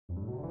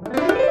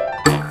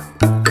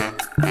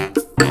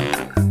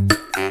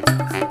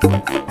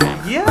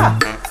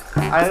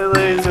I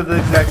literally said the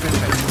exact same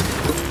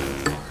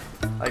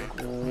thing. Like,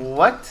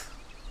 what?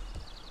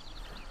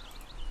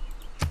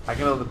 I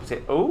can build the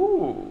potato.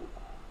 Ooh.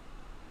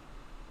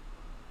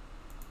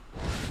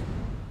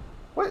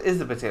 What is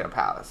the potato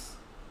palace?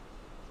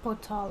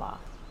 Potala.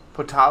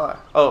 Potala.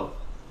 Oh.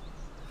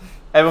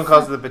 Everyone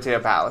calls it the potato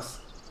palace.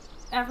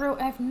 I've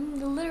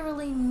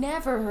literally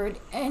never heard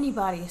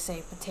anybody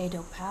say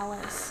potato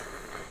palace.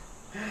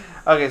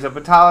 Okay, so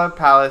Potala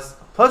Palace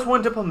plus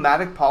 1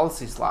 diplomatic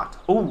policy slot.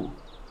 Ooh.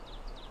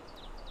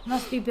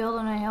 Must be built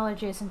on a hill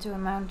adjacent to a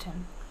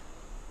mountain.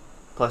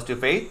 Plus 2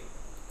 faith.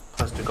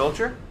 Plus 2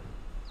 culture.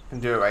 Can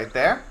do it right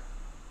there.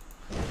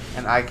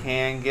 And I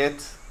can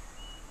get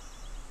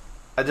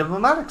a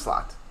diplomatic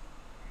slot.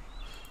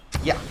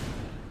 Yeah.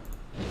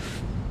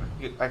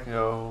 I can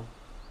go...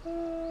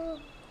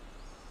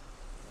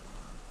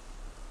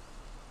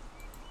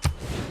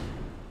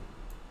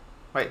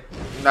 Wait,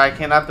 no, I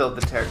cannot build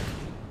the territory.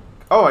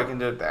 Oh, I can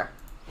do it there.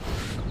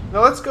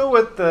 Now let's go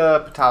with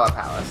the Potala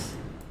Palace.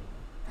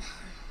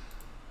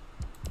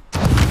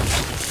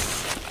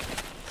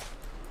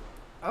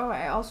 Oh,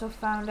 I also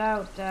found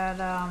out that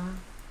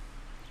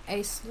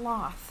a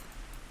sloth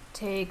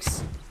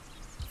takes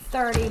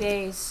 30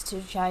 days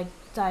to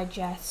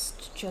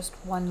digest just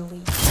 1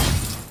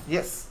 leaf.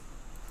 Yes.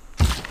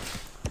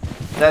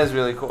 That is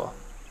really cool.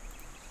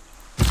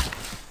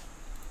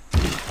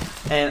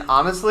 And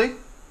honestly,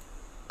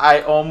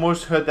 I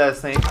almost heard that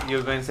saying you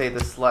were going to say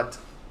the slut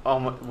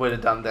would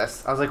have done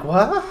this. I was like,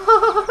 what?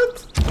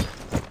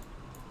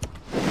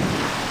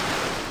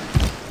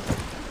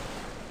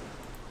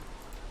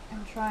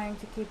 I'm trying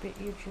to keep it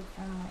YouTube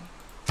friendly.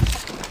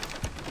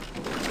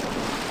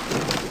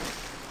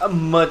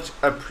 Much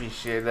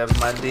appreciative,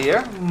 my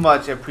dear.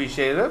 Much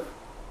appreciative.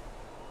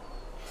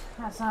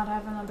 Let's not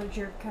have another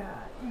jerk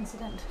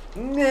incident.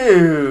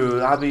 No,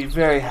 I'll be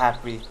very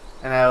happy.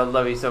 And I will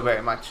love you so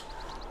very much.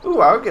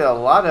 Ooh, I would get a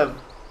lot of...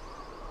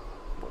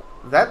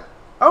 That...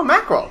 Oh,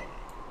 mackerel.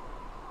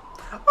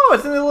 Oh,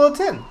 it's in a little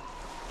tin.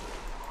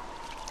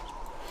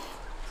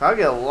 So I'll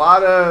get a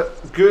lot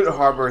of good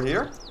harbor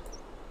here.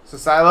 So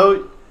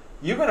Silo,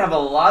 you're going to have a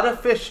lot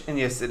of fish in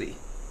your city.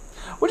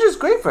 Which is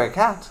great for a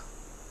cat.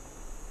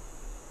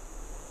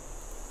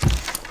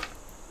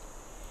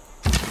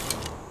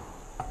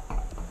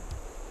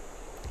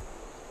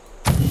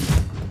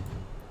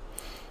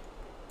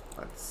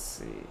 Let's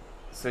see.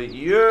 So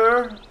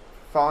you're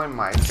following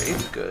my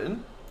faith. Good.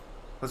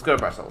 Let's go to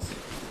Brussels.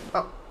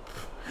 Oh.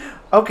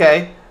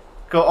 Okay.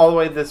 Go all the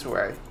way this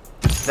way.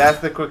 That's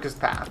the quickest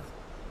path.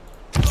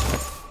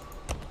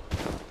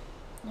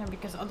 Yeah,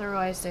 because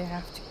otherwise they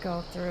have to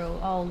go through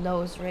all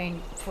those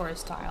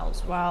rainforest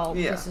tiles. While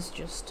this is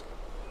just...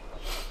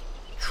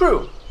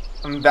 True.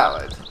 And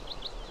valid.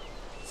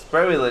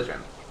 Spread religion.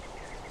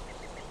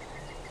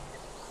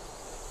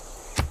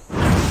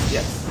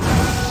 Yes.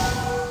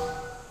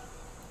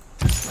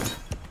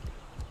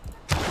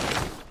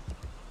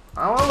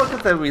 I want to look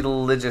at the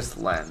religious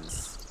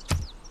lens.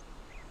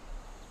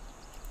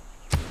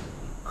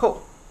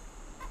 Cool.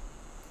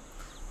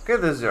 Okay,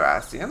 there's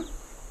Zoroastrian.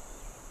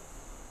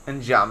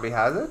 And Jambi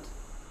has it.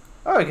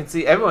 Oh, I can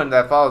see everyone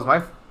that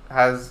follows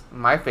has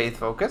my faith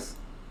focus.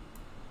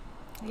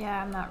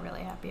 Yeah, I'm not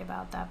really happy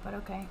about that, but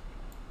okay.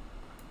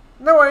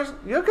 No worries,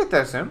 you'll get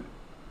there soon.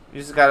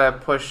 You just gotta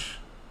push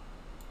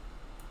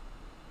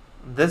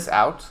this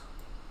out.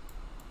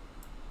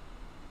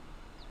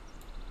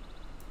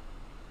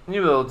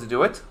 You'll be able to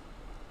do it.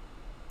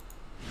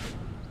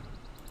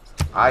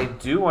 I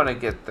do want to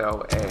get,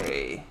 though,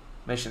 a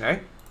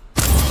missionary.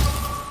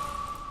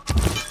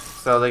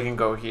 So they can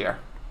go here.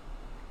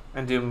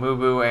 And do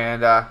Mubu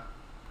and,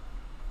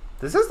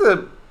 this is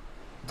the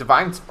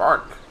Divine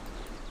Spark.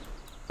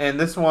 And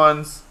this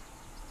one's...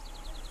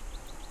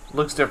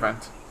 looks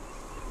different.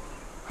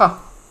 Huh.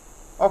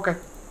 Okay.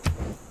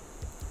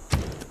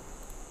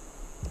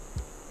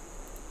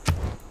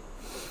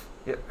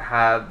 Yep,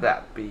 have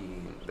that be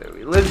the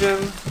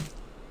religion.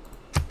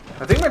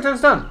 I think my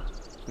turn's done.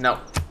 No,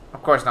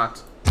 of course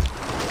not.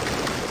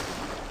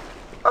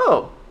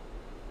 Oh.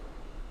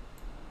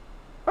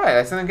 Right,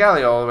 I sent a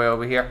galley all the way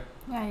over here.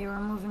 Yeah, you were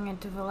moving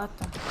it to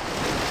Valletta.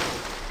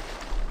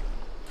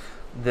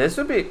 This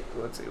would be,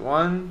 let's see,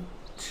 1,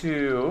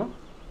 2.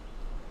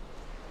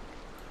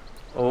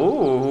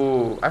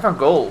 Oh, I found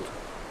gold.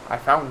 I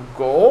found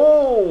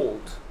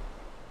gold.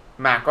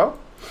 Macro.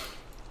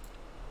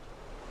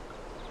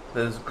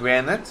 There's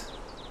granite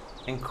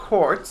and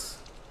quartz.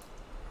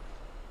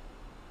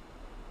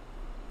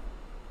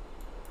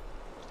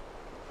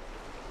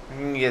 I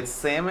can get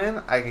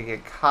salmon. I can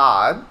get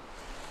cod.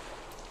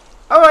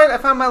 Alright, I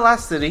found my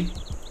last city.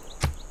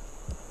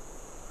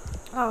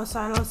 Oh,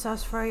 Silo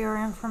says for your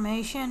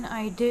information,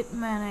 I did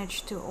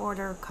manage to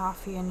order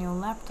Coffee a new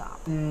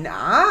laptop.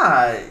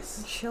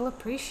 Nice. She'll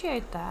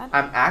appreciate that.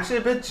 I'm actually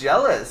a bit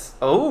jealous.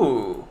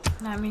 Oh.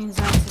 That means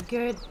that's a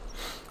good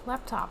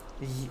laptop.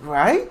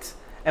 Right?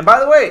 And by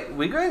the way,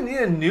 we're going to need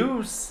a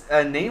new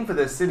name for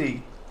the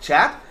city,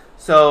 chat.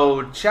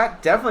 So,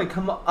 chat, definitely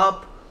come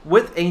up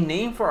with a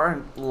name for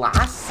our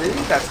last city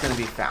that's going to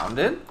be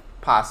founded.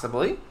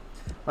 Possibly.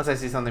 Unless I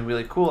see something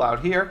really cool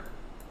out here.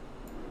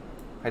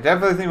 I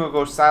definitely think we'll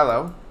go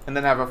silo and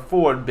then have a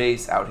forward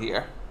base out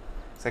here.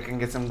 So I can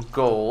get some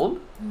gold.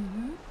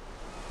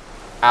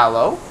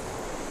 Aloe.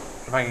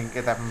 If I can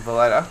get that from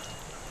Valletta.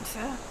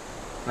 Yeah.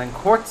 And then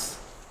quartz.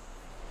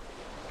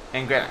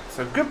 And granite.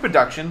 So good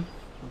production.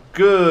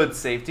 Good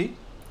safety.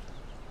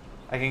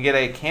 I can get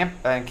a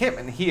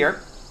encampment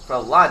here for a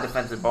lot of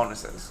defensive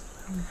bonuses.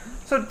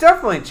 So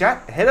definitely,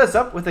 chat, hit us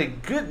up with a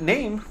good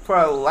name for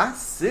our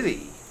last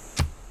city.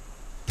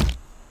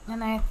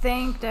 And I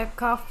think that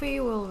Coffee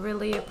will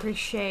really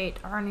appreciate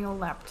our new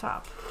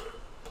laptop.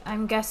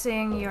 I'm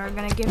guessing you're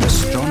gonna give it to her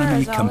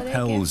Astronomy as a holiday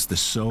compels gift? the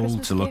soul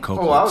Christmas to look gift?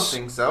 upwards. Oh, I would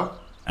think so.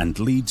 And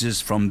leads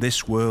us from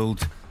this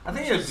world. I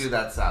think you'll do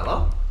that,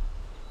 Silo.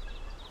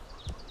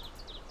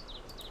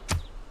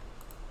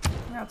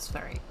 That's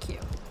very cute.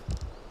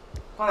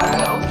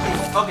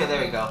 Okay,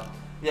 there we go.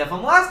 Yeah,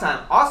 from last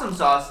time, Awesome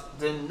Sauce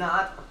did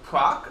not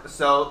proc.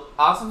 So,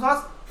 Awesome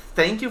Sauce,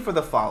 thank you for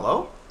the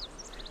follow.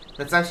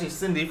 That's actually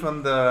Cindy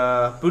from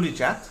the booty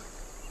chat.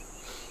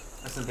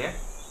 Listen there.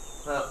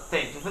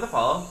 Thank you for the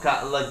follow.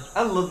 Got like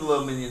I love the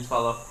little minions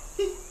follow.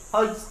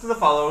 Hugs to the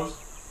followers.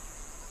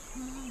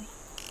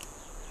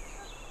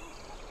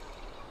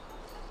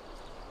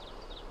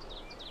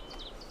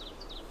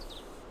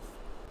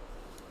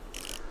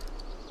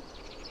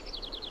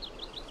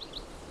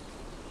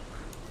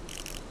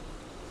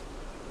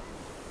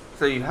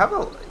 So you have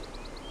a.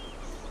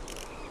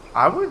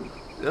 I would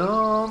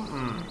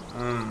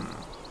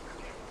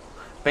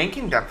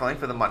banking definitely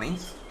for the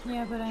monies.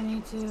 Yeah, but I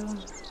need to.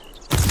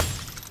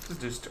 Just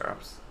do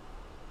stirrups.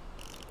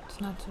 It's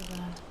not too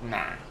bad.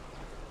 Nah.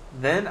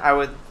 Then I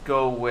would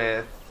go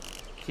with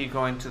keep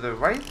going to the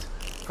right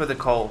for the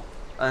coal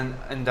and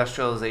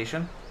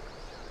industrialization.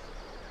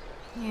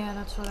 Yeah,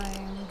 that's what I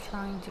am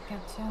trying to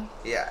get to.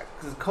 Yeah,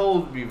 because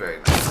coal would be very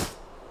nice.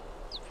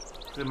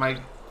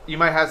 You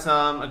might have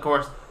some, of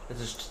course.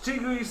 It's a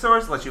strategic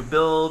resource, lets you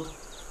build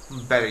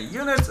better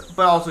units,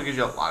 but also gives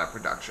you a lot of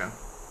production.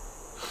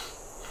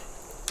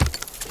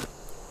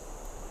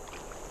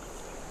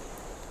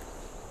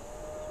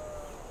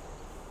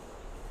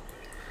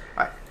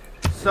 Alright,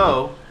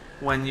 so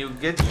when you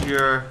get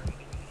your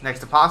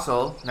next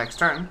apostle, next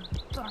turn,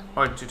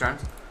 or 2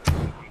 turns,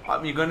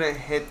 you're going to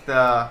hit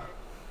the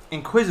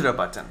Inquisitor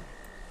button.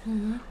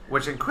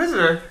 Which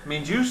Inquisitor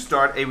means you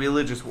start a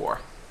religious war.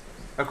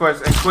 Of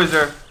course,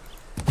 Inquisitor,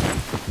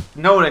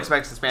 no one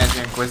expects to Spanish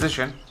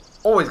Inquisition.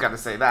 Always got to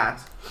say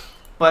that.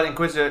 But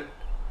Inquisitor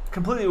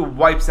completely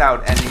wipes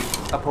out any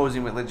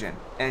opposing religion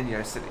in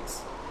your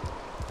cities.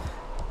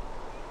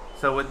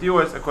 So with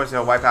yours, of course,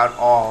 it'll wipe out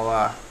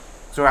all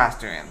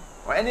Zoroastrian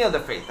or any other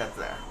faith that's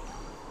there.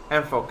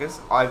 And focus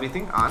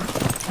everything on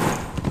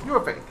your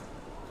faith.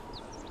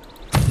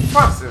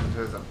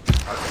 Protestantism.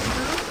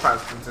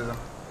 Protestantism.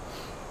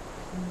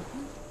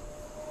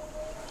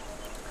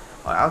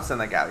 Well, I'll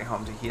send the galley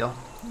home to heal.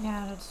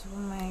 Yeah, that's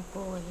what my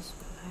goal is,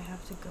 but I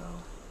have to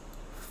go.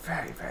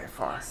 Very, very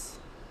far.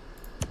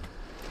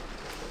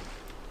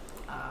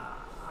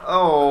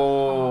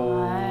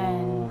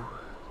 Oh.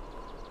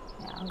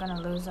 Yeah, I'm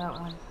gonna lose that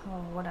one.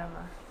 Oh,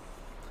 whatever.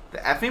 The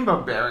effing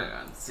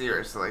barbarian,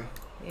 seriously.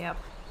 Yep.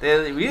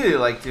 They really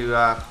like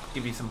to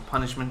give you some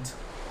punishment.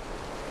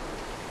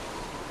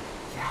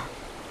 Yeah.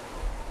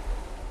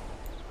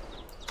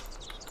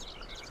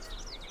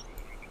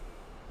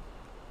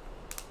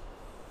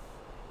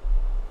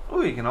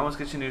 Oh, you can almost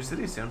get your new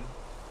city soon.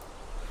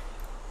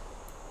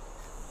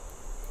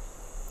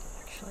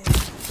 Actually,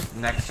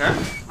 Next turn.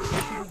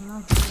 there's no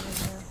theater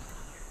there.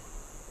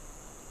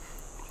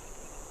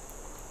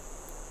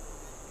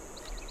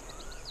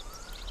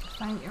 I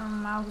find your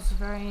mouse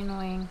very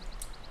annoying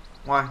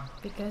Why?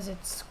 because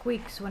it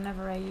squeaks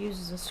whenever I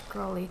use the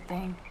scrolly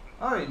thing.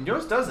 Oh,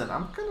 yours doesn't.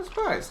 I'm kind of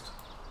surprised.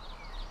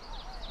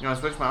 You want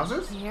to switch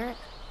mouses? Do you hear it?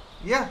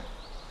 Yeah.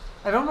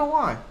 I don't know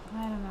why.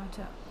 I don't know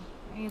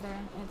either.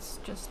 It's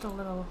just a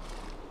little.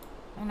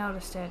 I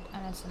noticed it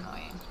and it's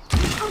annoying.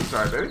 I'm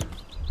sorry, baby.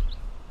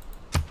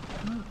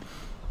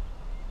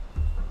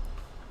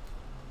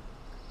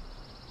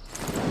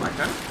 My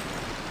turn.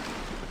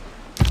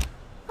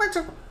 My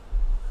turn.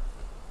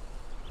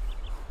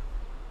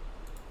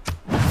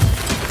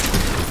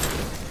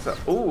 So,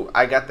 ooh,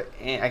 I got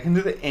I can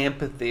do the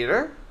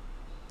amphitheater.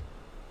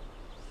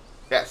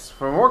 Yes,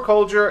 for more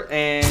culture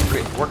and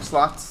great work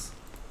slots.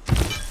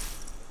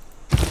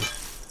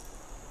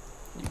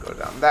 You go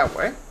down that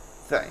way.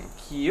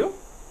 Thank you.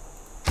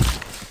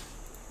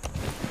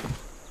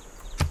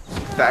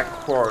 That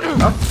quarry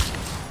up.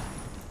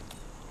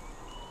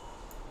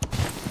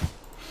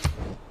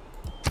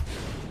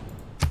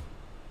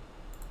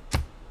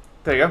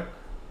 There you go.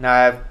 Now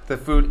I have the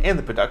food and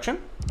the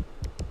production.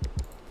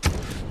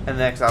 And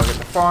next I'll get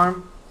the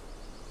farm.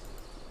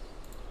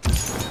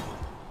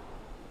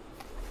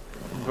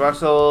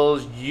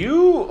 Brussels,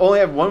 you only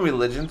have one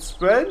religion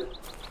spread.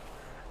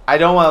 I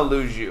don't want to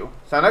lose you.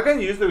 So I'm not going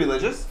to use the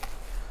religious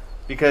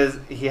because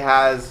he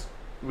has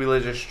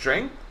religious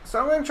strength. So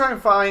I'm going to try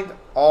and find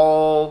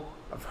all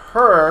of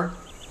her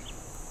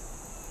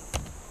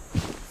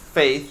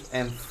faith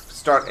and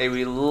start a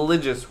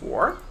religious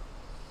war.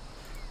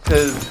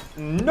 Because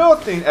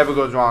nothing ever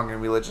goes wrong in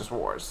religious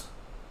wars.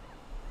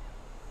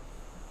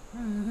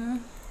 Mm-hmm.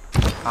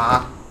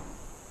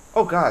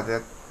 Oh god,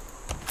 that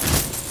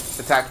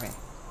attacked me.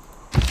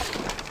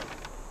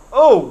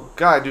 Oh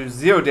god, I do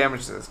 0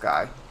 damage to this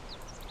guy.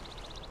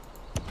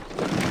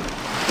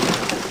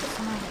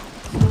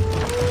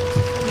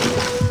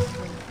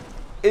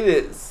 It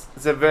is.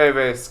 It's a very,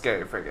 very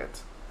scary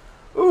frigate.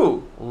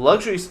 Ooh,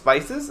 luxury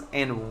spices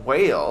and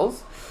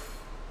whales.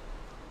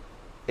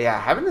 Yeah,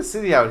 having a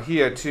city out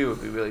here too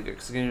would be really good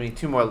because it's going to be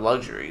 2 more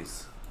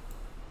luxuries.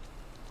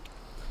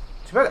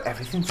 Too bad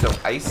everything's so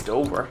iced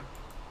over.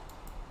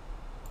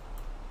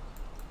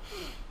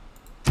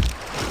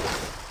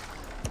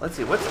 Let's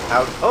see, what's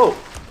out? Oh!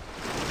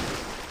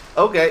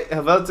 Okay,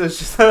 Heuntz is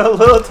just on a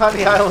little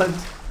tiny island.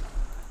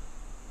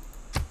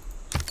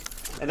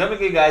 And don't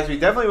forget, guys, we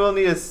definitely will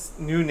need a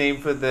new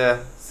name for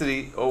the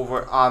city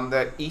over on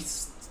the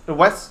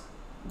west,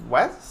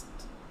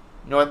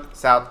 north,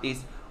 south,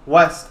 east,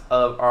 west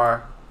of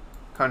our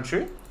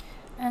country.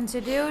 And to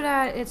do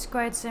that, it's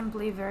quite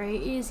simply very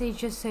easy.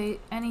 Just say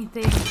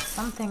anything,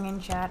 something in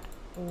chat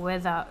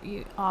without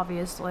you,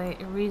 obviously,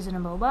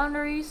 reasonable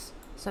boundaries.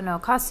 So no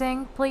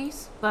cussing,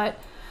 please. But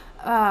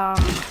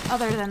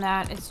other than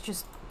that, it's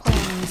just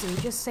plain easy.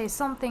 Just say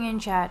something in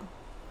chat,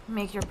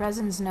 make your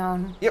presence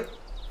known. Yep.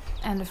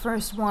 And the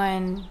first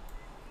one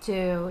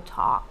to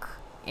talk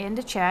in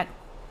the chat,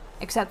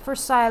 except for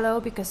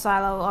Silo, because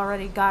Silo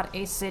already got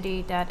a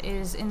city that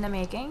is in the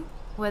making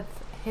with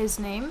his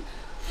name.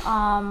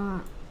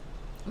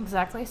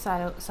 Exactly,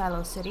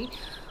 Silo City.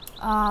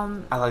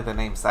 I like the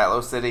name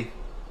Silo City.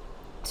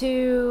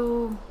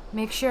 To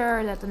make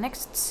sure that the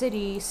next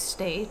city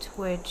state,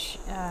 which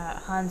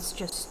Heuntz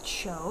just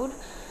showed,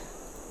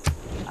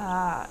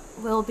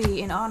 will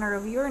be in honor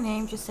of your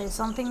name. Just say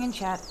something in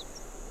chat.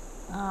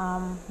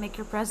 Make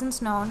your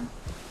presence known,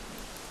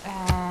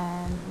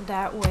 and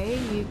that way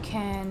you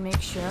can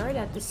make sure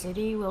that the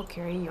city will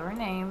carry your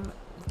name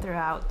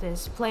throughout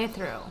this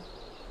playthrough.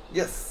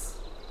 Yes,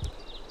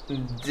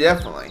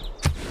 definitely.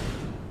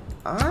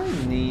 I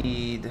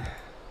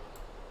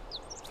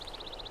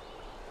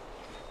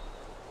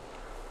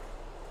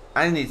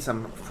need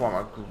some form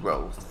of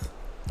growth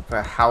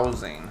for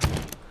housing.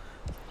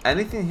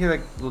 Anything here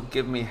that will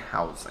give me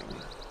housing.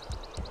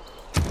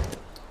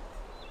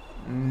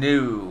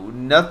 No,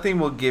 nothing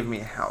will give me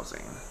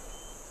housing.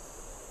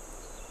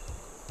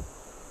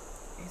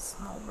 A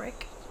small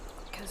break.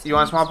 You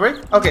want a small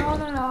break? Okay. No,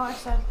 I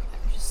said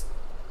just...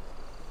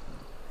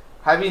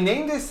 Have you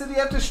named this city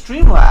after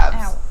Streamlabs?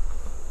 Ow.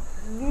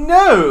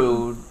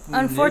 No.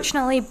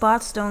 Unfortunately,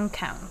 bots don't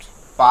count.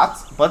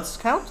 Bots? Butts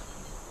count?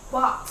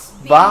 Bots.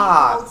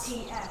 Bots.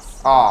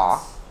 B-O-T-S.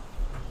 Aw.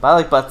 But I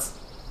like butts.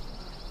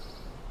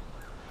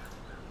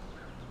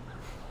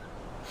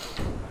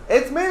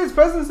 It's made its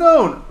presence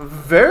known.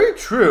 Very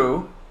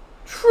true.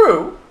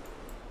 True.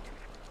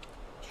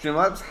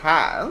 Streamlabs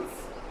has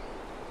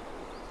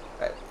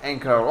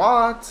Anchor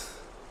Watt.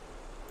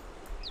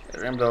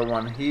 We're gonna build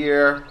one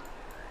here.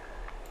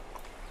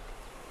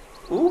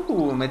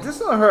 Ooh,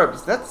 medicinal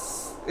herbs.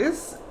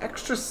 Is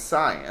extra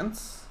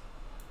science.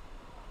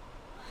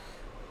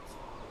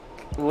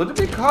 Would it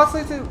be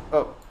costly to?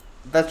 Oh,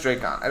 that's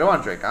Dracon. I don't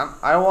want Dracon.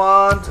 I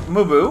want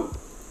Mubu.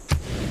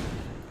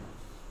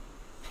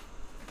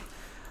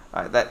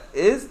 Alright, that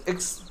is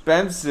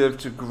expensive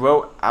to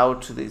grow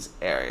out to these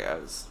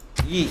areas.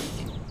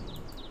 Yeesh.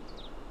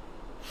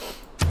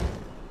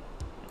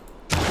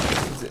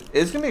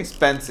 It's gonna be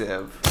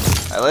expensive.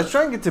 Alright, let's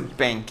try and get to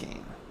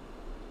banking.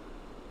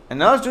 And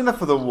now I was doing that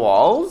for the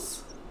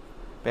walls.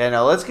 But yeah,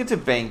 now let's get to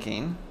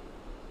banking.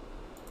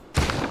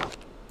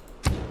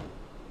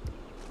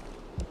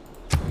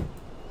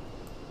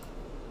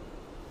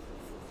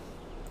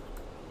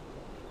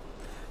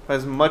 For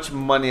as much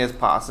money as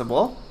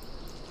possible.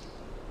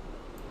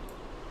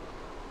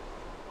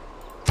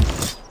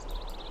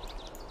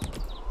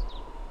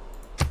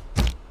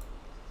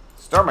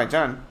 Start my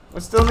turn.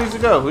 What still needs to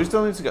go? Who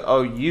still needs to go?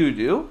 Oh, you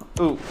do?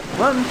 Ooh,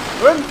 run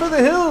for the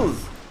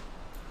hills!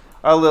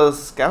 Our little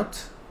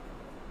scout.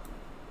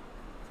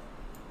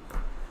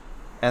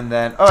 And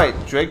then, alright,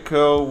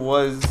 Draco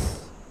was...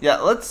 Yeah,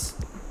 let's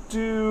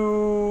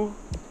do...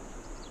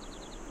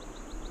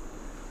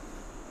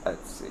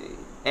 Let's see.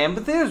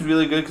 Amphitheater is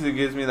really good because it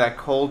gives me that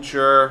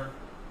culture.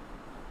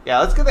 Yeah,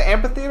 let's get the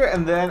amphitheater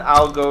and then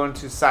I'll go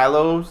into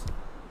Silos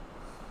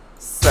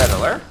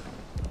Settler.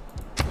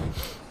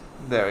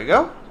 There we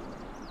go.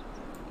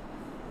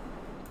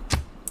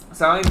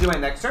 So I'm going to do my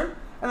next turn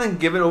and then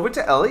give it over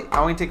to Eli.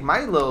 I'm going to take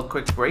my little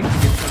quick break to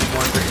get some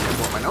more drink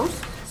in my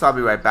nose. So I'll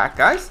be right back,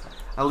 guys.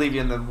 I'll leave you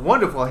in the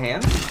wonderful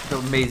hands of the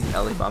amazing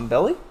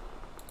EliBombEli.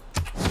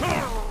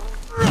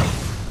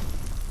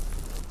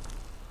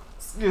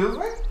 Excuse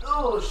me.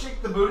 Oh,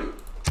 shake the booty.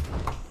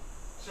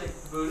 Shake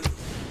the booty.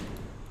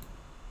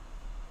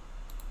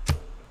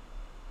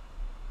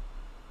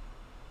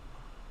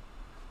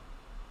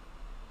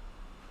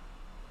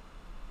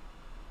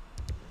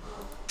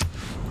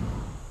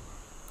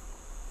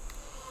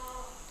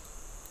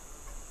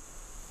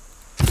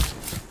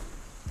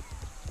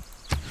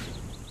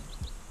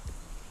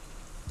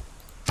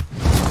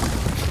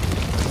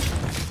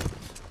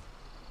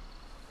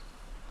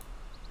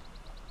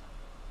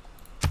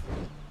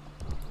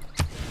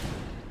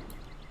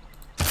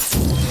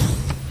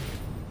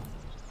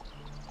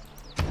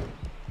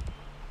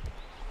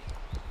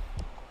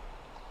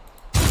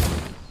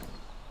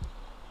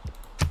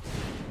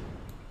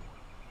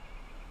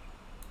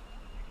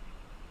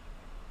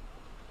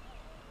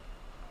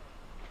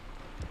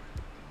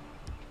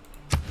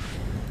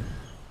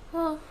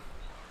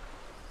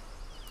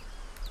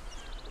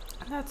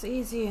 That's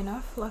easy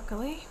enough,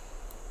 luckily.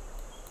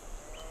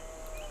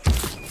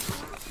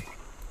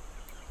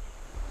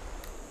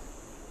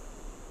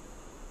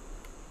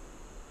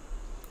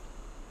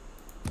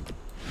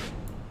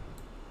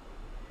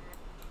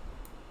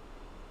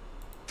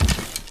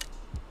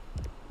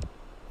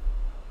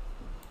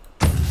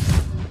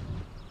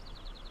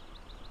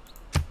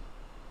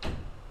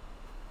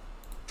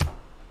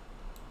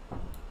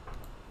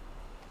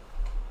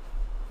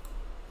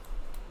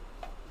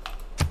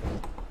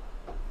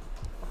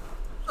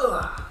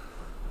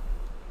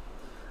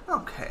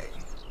 Okay.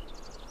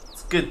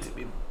 It's good to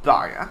be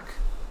back.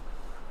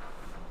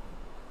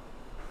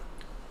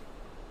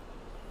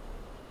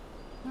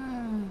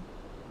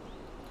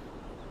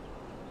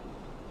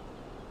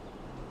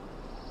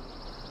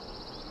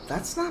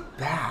 That's not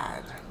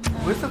bad. No.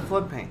 Where's the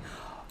floodplain?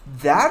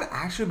 That'd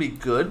actually be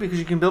good because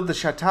you can build the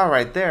chateau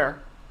right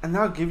there. And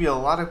that'll give you a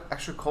lot of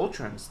extra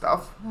culture and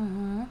stuff.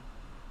 I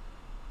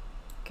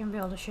can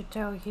build a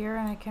chateau here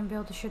and I can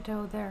build a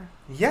chateau there.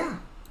 Yeah.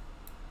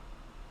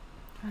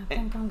 I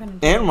think I'm gonna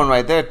do And one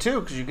right there too,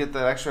 because you get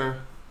the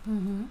extra.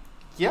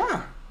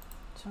 Yeah.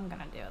 So I'm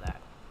gonna do that.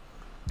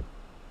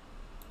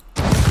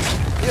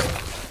 Yep.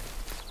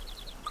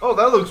 Oh,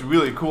 that looks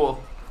really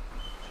cool.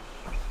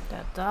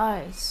 That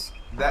does.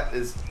 That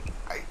is.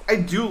 I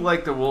do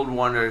like the world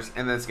wonders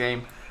in this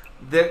game.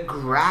 The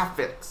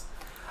graphics.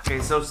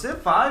 Okay, so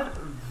Civ 5,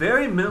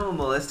 very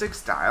minimalistic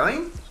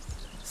styling.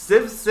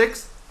 Civ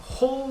 6,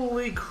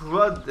 holy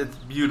crud, it's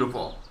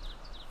beautiful.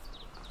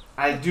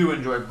 I do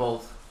enjoy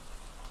both.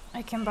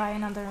 I can buy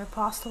another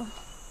apostle.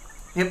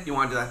 Yep, you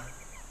want to do that.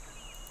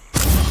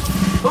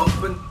 Oh,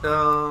 but,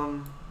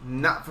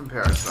 not from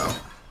Paris, though.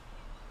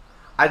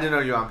 I didn't know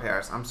you were on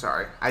Paris. I'm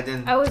sorry. I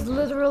didn't. I was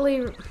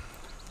literally...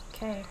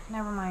 Okay,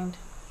 never mind.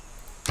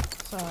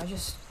 So I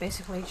just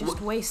basically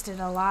wasted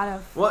a lot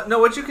of... Well, no,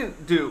 what you can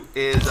do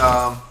is,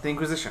 the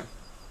Inquisition.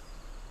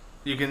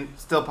 You can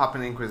still pop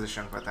an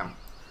Inquisition with them.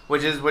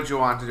 Which is what you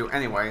want to do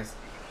anyways.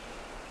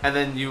 And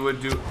then you would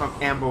do it from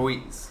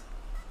Amberese.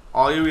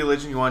 All your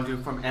religion you want to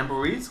do from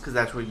Amberese, because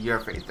that's where your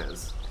faith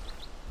is.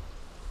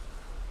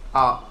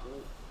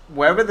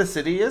 Wherever the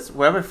city is,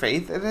 wherever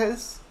faith it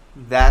is,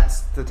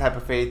 that's the type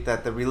of faith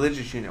that the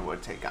religious unit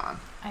would take on.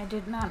 I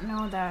did not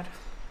know that.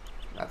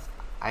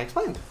 I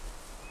explained.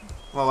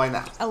 Well, why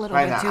not? A little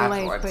right bit now, too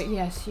afterwards. late, but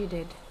yes, you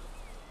did.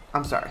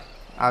 I'm sorry.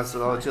 I was a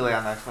little too late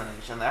on the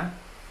explanation there.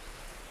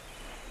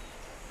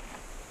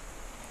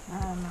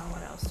 I don't know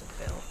what else to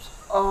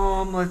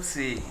build. Let's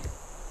see.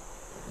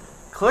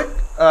 Click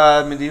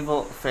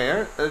medieval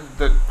fair,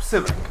 the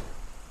civic.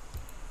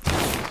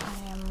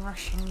 I am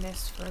rushing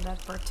this for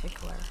that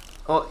particular.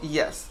 Oh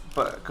yes,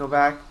 but go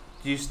back.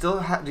 Do you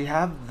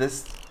have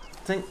this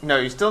thing? No,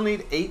 you still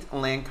need 8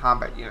 land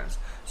combat units.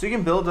 So you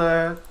can build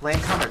a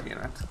land combat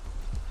unit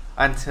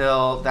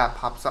until that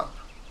pops up.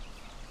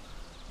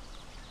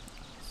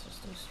 Let's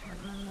just do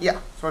swordsman. Yeah,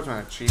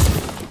 swordsman are cheap.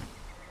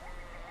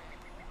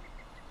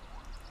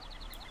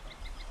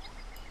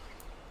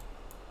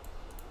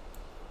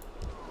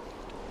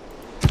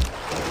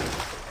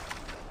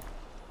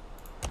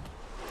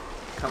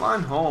 Come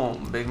on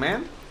home, big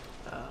man.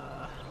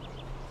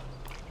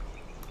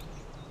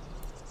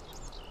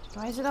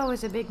 Why is it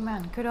always a big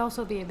man? Could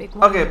also be a big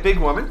woman. Okay, big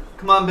woman.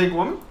 Come on, big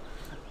woman.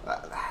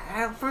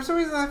 For some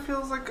reason, that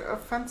feels like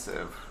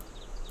offensive.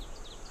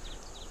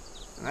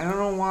 I don't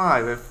know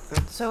why, but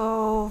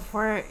so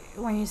for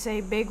when you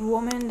say big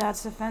woman,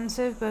 that's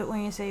offensive, but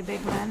when you say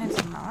big man,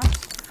 it's not.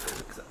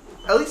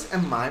 At least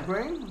in my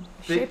brain,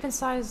 Shape and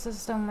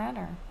sizes don't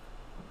matter.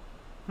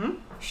 Hmm?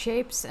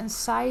 Shapes and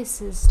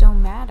sizes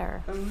don't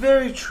matter.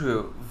 Very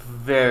true,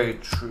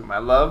 my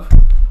love.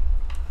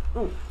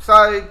 Ooh,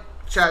 sorry,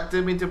 chat.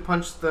 Didn't mean to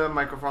punch the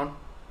microphone.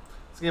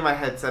 Let's get my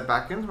headset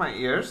back into my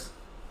ears.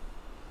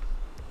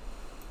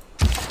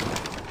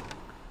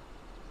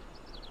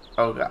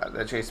 Oh god,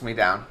 they're chasing me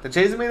down. They're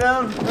chasing me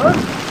down. What?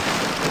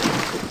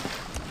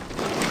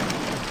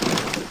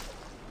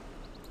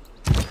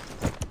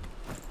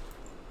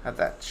 Have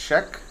that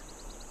check.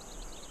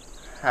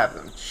 Have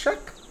them check.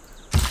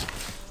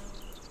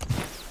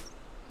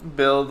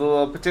 Build a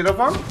little potato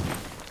farm.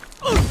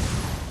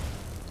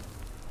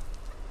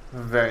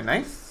 Very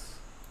nice.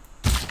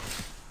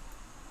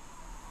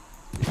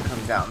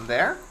 Come down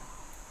there.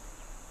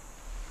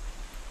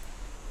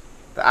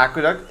 The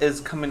aqueduct is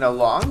coming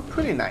along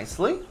pretty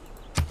nicely.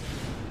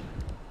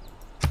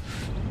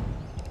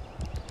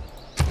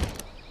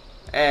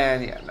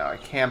 And yeah, no, I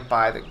can't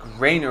buy the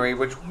granary,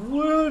 which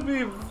would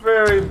be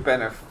very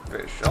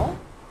beneficial.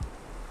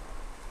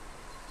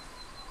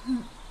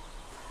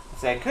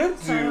 So I could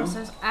do... Someone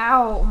says,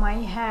 ow, my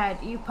head.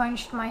 You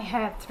punched my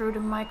head through the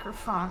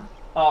microphone.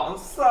 Oh, I'm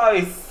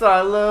sorry,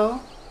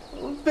 Silo.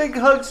 Big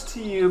hugs to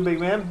you, big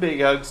man.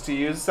 Big hugs to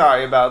you.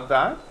 Sorry about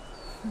that.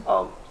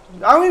 I'm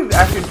going to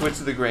actually switch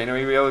to the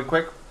granary really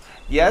quick.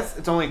 Yes,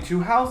 it's only 2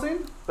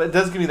 housing, but it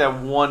does give me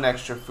that 1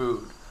 extra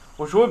food,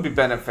 which would be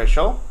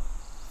beneficial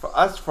for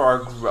us for our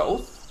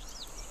growth.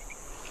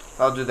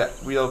 So I'll do that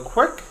real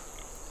quick.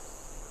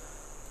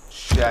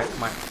 Check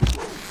my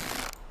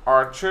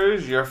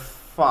archers. You're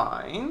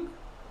fine.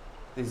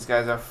 These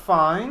guys are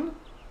fine.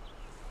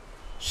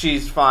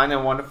 She's fine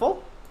and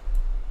wonderful.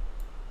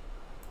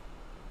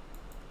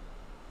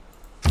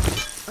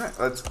 Alright,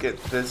 let's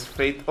get this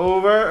faith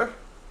over.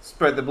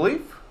 Spread the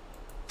belief.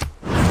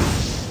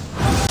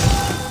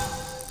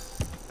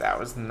 That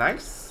was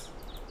nice.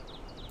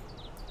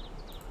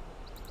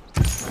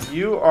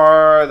 You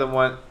are the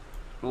one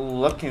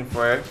looking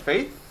for it,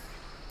 faith.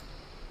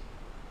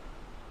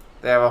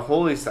 They have a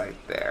holy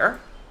site there.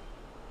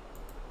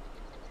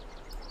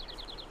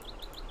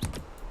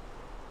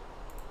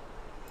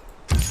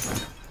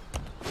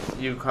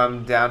 You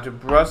come down to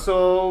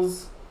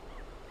Brussels.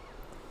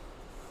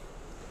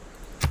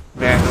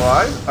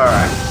 Vandalize.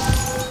 Alright.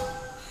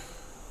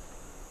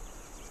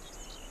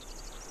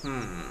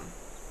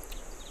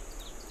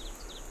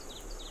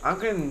 I'm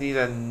gonna need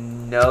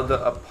another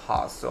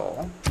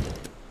apostle.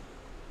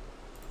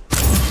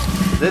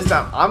 This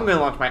time I'm gonna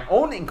launch my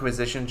own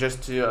Inquisition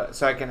just to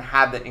so I can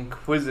have the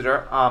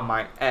Inquisitor on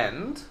my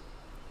end.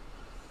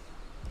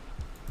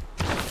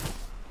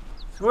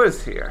 So what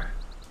is here?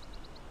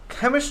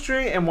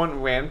 Chemistry and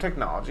one random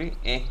technology.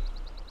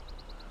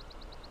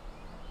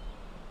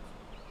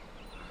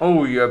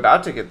 Oh, you're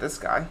about to get this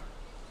guy.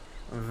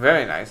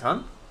 Very nice, huh?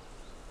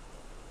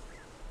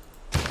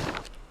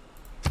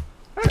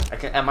 I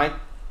can end my...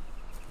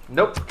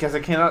 Nope, guess I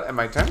cannot end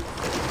my turn.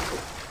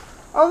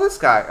 Oh, this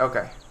guy.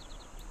 Okay.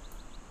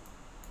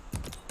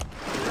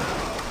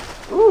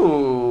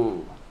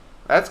 Ooh.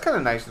 That's kind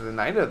of nice with the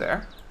Nida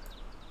there.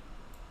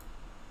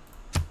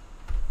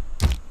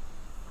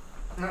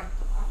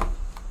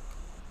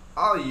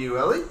 All you,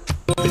 Eli.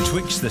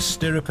 Betwixt the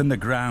stirrup and the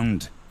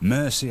ground,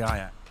 mercy I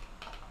am.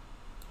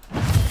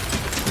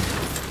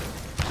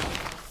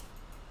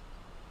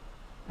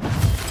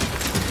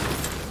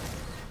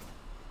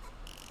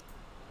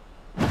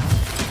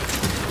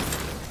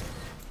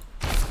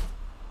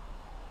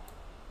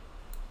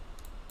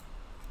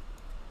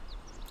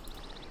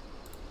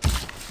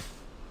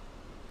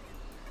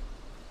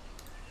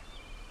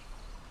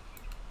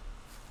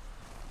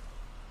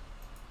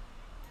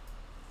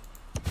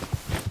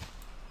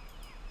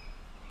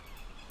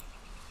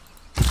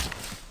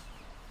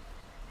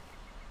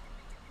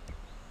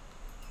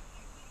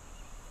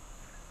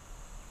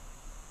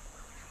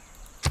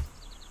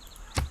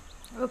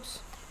 Oops.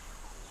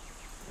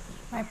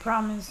 My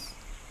promise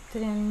to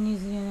the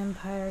Indonesian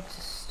Empire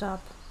to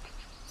stop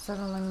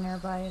settling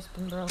nearby has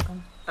been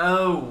broken.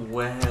 Oh,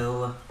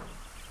 well.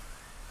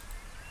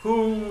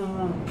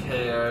 Who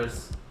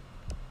cares?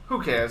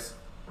 Who cares?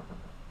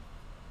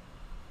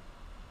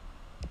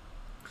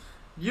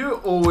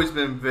 You've always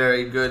been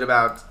very good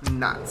about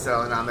not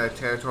settling on their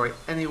territory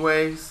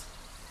anyways.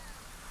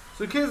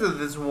 So because of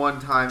this one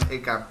time, it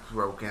got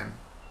broken.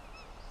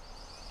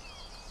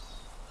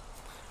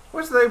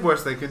 What's the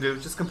worst they can do?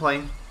 Just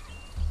complain.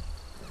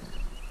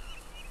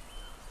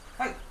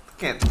 I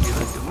can't do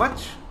this too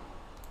much.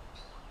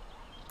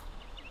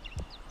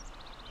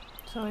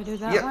 So I do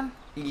that one?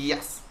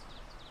 Yes.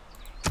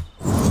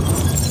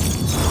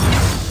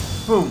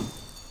 Boom.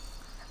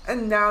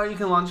 And now you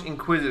can launch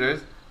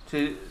Inquisitors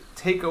to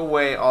take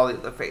away all the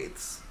other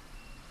faiths.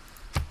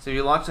 So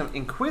you launch some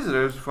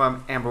Inquisitors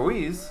from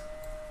Ambereese.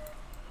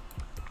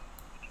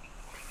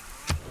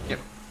 Yep.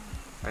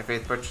 By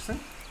faith purchasing.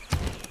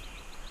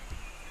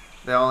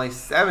 They're only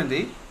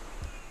 70.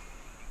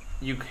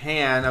 You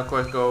can, of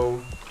course,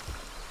 go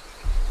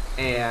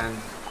and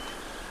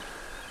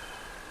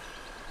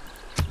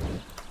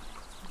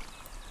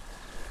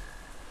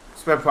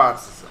spread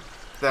Protestantism.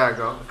 There I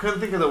go. I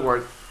couldn't think of the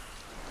word.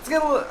 It's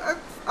getting a little,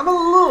 I'm a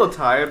little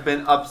tired.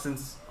 Been up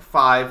since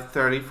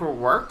 5:30 for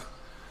work,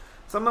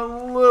 so I'm a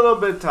little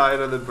bit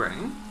tired of the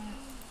brain.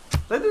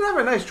 But I did have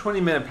a nice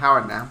 20-minute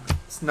power nap.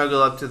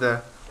 Snuggle up to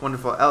the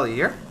wonderful Eli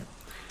here.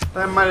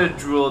 But I might have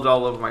drooled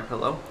all over my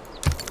pillow.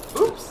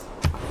 Oops.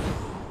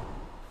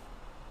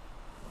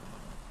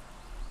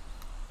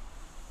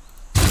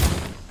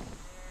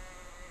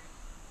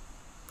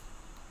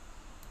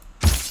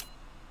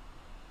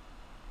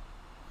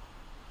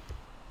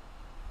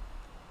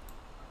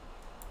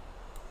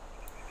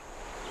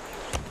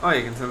 Oh,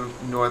 you can send them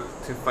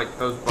north to fight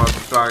those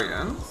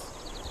barbarians.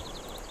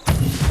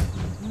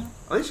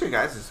 At least you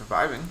guys are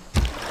surviving.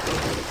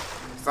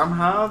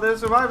 Somehow they're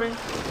surviving.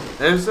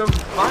 They're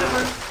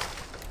surviving.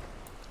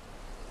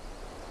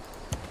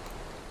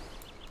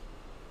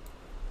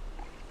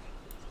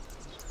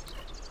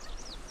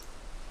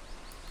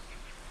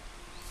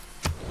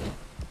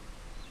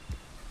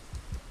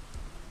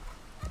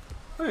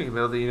 Oh, you can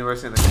build the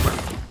university in the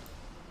commercial.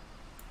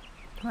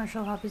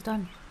 Commercial hobby's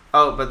done.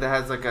 Oh, but that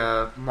has like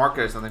a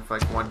marker or something for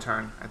like one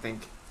turn, I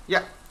think.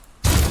 Yeah.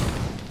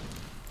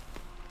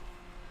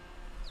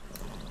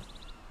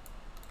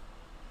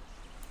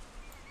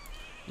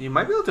 You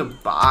might be able to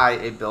buy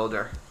a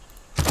builder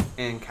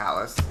in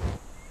Callus.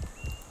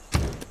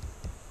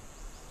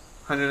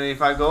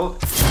 185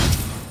 gold.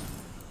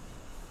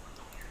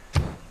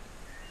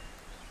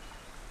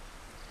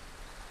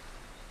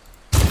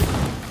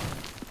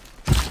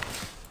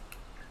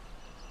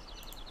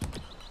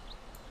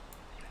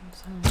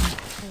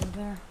 Over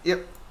there.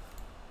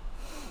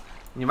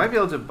 You might be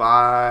able to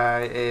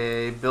buy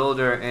a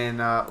builder in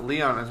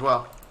Leon as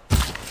well.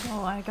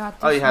 Well, I got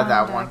this Oh, you have one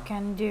that that one. I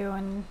can do,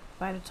 and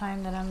by the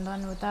time that I'm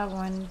done with that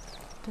one,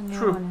 the new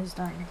True. one is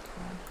done.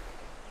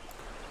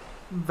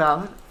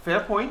 Valid. Fair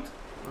point.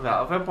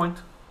 Valid. Fair point.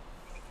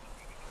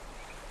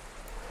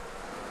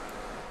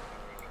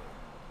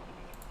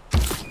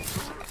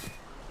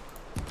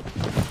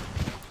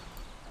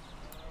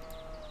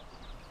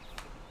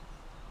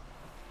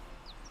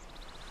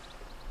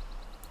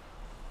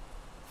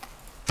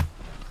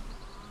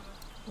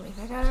 I believe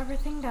I got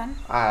everything done.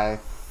 I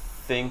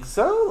think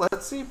so.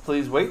 Let's see.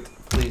 Please wait.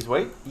 Please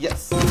wait.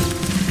 Yes.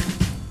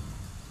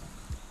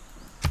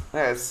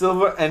 Alright,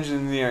 silver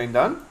engineering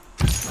done.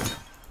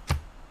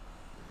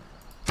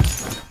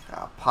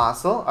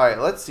 Apostle. Alright,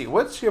 let's see.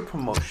 What's your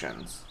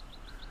promotions?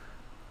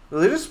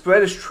 Religious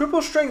spread is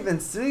triple strength in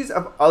cities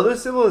of other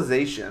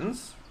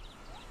civilizations.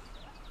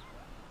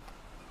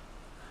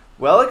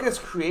 Relic is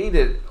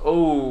created.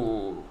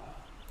 Oh.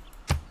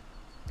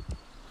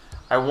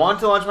 I want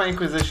to launch my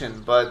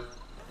Inquisition, but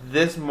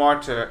this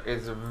martyr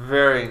is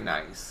very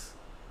nice.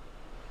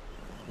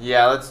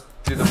 Yeah, let's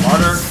do the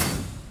martyr.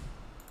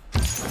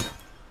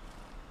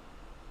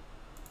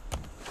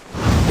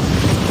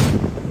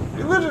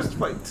 Religious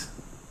fight.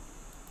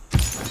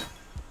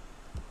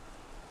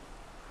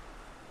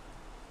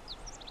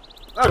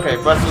 Okay,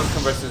 Brussels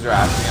converters are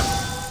after him.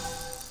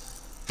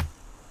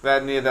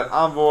 That needed that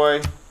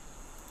envoy.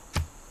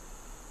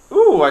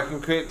 Ooh, I can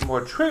create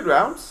more trade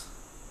routes.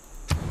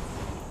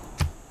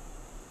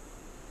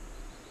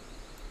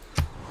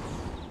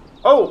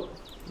 Oh,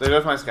 there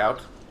goes my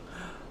scout.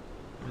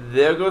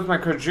 There goes my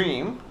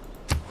Kajim.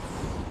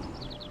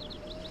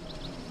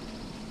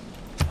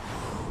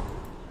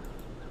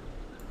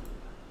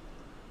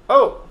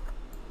 Oh,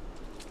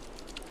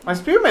 my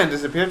spearman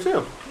disappeared too.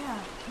 Yeah,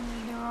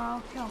 and they were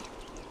all killed.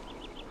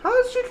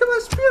 How did she kill my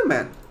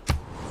spearman?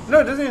 No,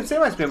 it doesn't even say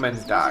my spearman's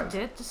Yes, died. it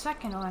did. The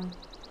second one.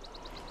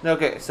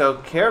 Okay, so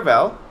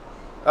Caravel.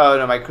 Oh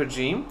no, my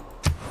Kajim.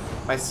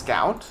 My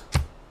scout.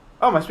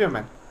 Oh, my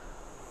spearman.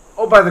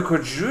 Oh, by the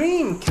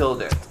Kajim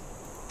killed it.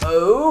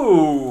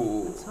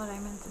 Oh. That's what I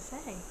meant to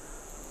say.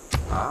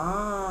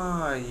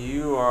 Ah,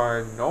 you are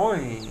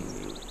annoying.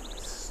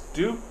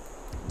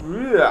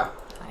 Yeah.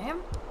 I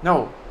am?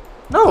 No.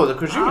 No, the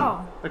Kajim.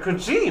 Oh. The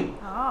Kajim.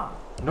 Oh.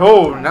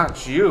 No,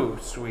 not you,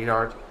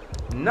 sweetheart.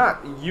 Not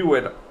you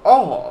at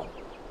all.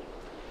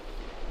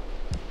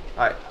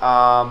 Alright,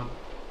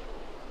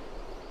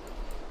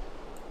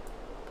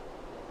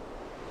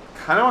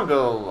 kinda wanna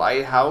go to the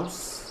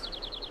lighthouse.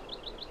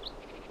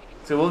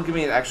 So it will give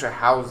me an extra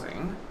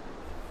housing.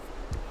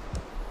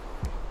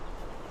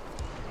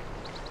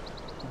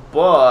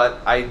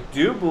 But I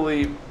do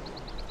believe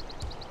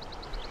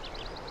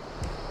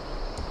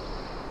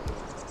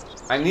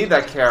I need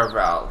that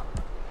caravel.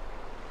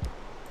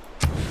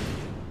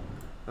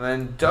 And the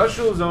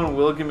industrial zone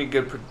will give me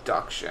good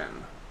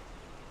production.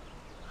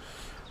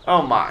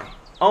 Oh my.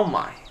 Oh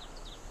my.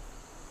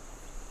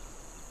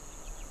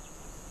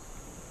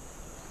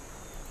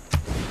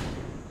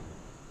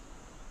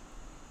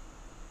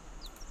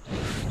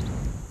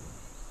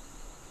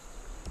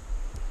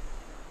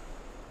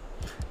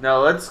 Now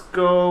let's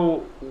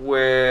go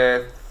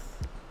with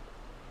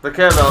the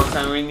caravel,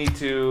 and we need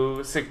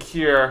to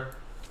secure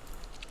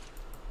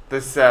the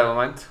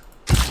settlement.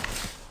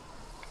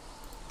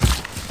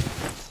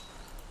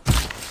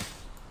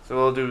 So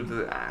we'll do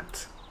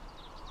that.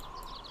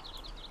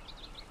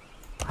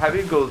 Have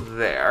you go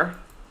there.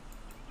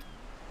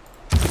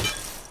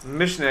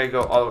 Missionary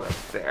go all the way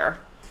up there.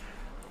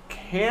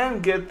 Can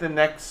get the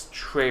next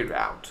trade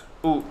route.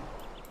 Ooh.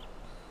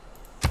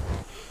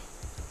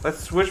 Let's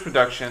switch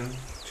production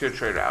to a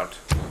trade route.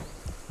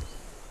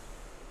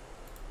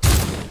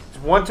 It's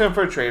one turn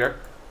for a trader.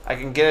 I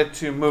can get it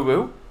to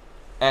Mubu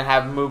and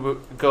have Mubu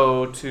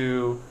go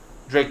to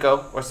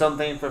Draco or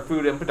something for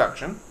food and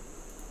production,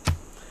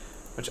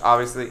 which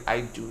obviously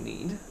I do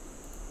need.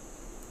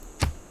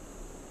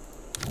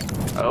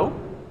 Oh?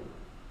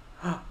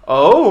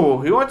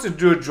 Oh, he wants to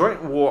do a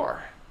joint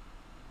war.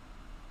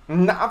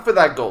 Not for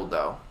that gold,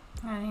 though.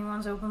 And he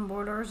wants open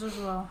borders as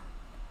well.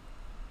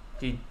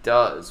 He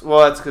does.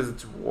 Well, that's because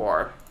it's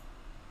war.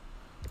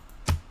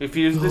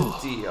 Refuse the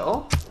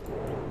deal.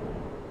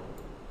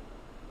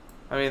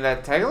 I mean,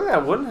 that technically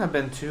that wouldn't have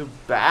been too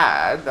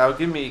bad. That would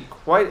give me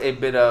quite a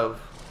bit of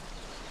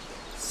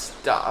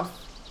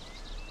stuff.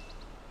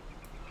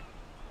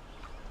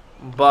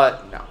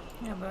 But no.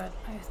 Yeah, but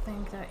I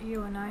think that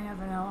you and I have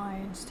an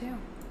alliance too.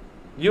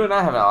 You and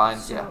I have an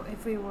alliance, So yeah.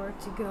 if we were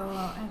to go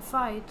out and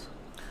fight,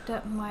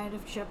 that might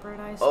have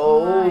jeopardized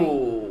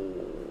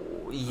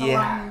Oh, my yeah.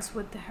 alliance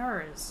with the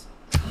Harris.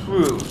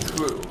 True,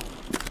 true.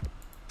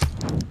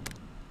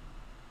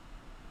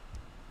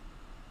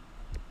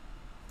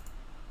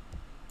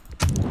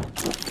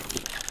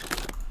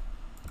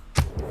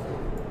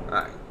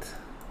 Alright.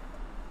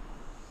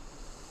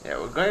 Yeah,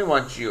 we're going to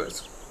want you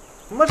as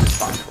much as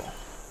possible.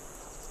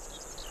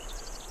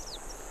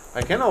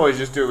 I can always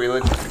just do a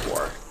religious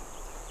war.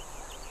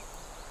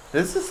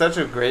 This is such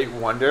a great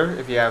wonder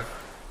if you have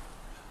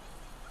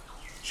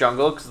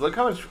jungle, because look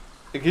how much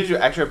it gives you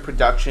extra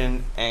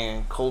production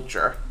and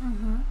culture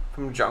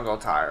from jungle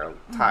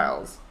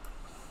tiles.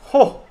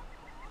 Oh,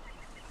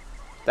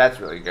 that's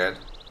really good.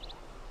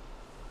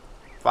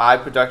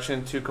 5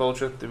 production, 2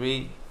 culture,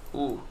 3.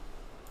 Ooh,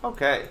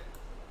 okay.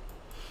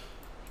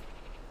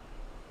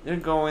 You're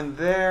going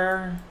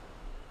there.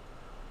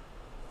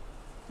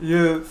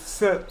 You're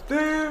set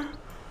there.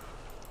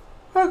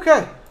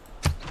 Okay.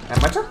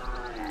 And my turn?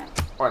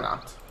 Or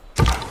not?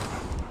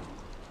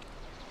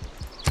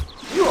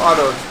 You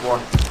auto explore.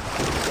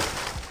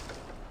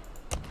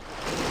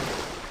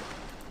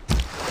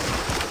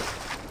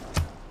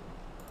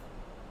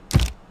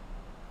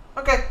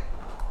 Okay.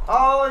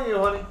 All on you,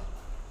 honey.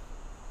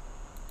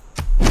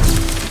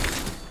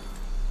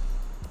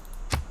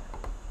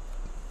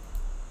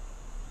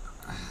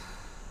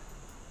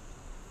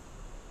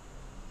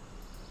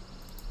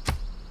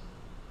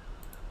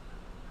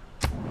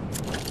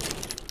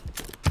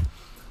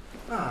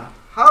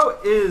 How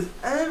is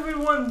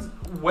everyone's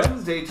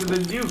Wednesday to the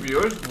new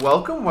viewers?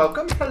 Welcome,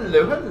 welcome.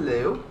 Hello,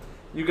 hello.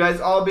 You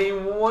guys all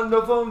being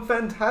wonderful and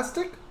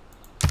fantastic?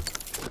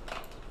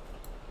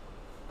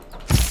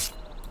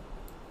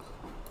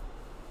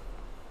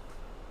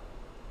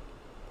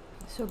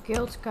 So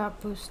guilds got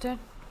boosted.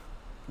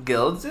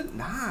 Guilds did?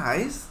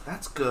 Nice.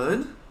 That's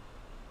good.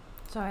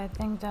 So I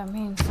think that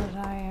means that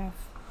I have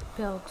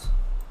built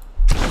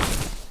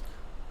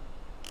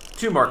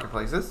 2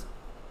 marketplaces.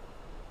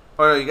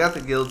 Oh no, you got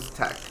the guild's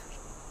tech.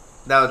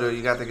 That'll do it,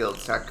 you got the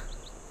guild's tech.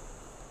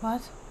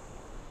 what?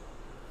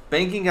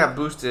 Banking got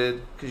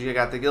boosted because you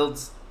got the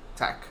guild's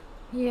tech.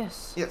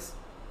 Yes. Yes.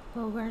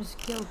 Well, where's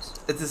guilds?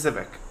 It's a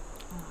civic.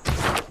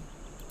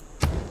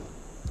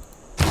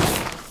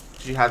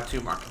 You have 2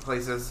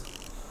 marketplaces.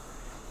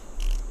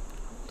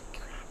 Holy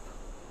crap.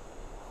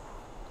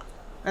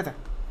 Right there.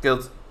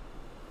 Guilds.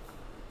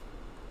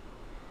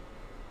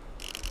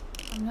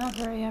 I'm not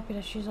very happy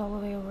that she's all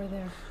the way over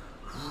there.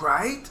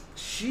 Right?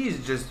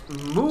 She's just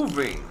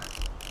moving.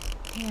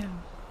 Yeah.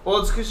 Well,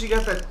 it's because she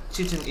got that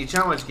Chichen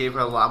Itza, which gave her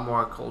a lot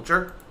more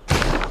culture.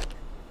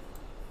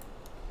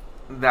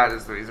 That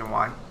is the reason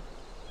why.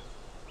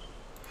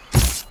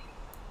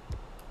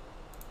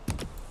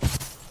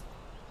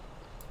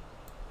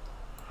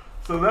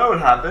 So that would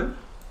happen.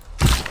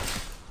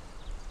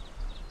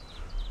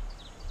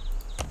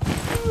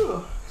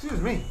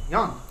 Excuse me,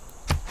 yawn.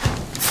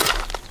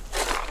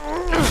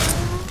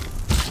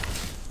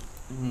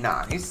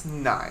 Nice,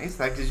 nice.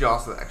 That gives you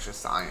also the extra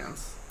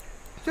science.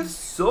 Just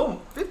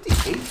so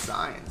 58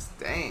 science.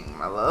 Dang,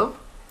 my love.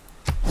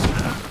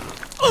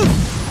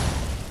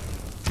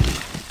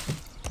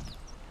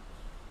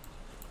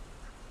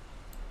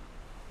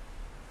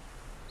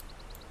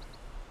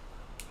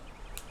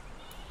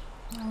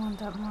 I want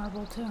that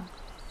marble too.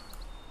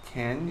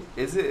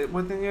 Is it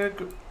within your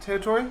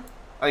territory?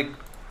 Like,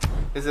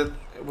 is it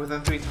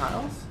within 3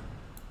 tiles?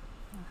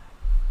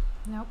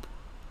 Nope.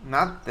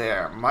 Not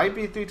there. Might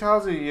be 3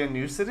 tiles of your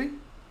new city?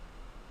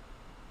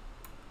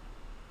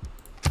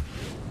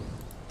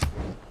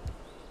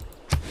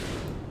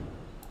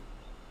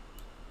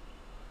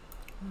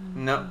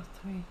 No.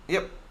 3.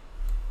 Yep.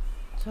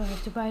 So I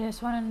have to buy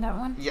this one and that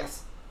one?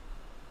 Yes.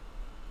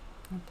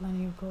 I have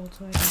plenty of gold,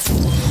 so I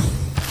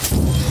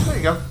can... There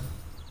you go.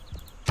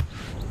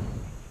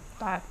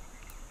 That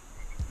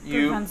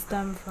prevents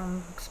them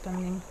from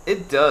expending.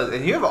 It does.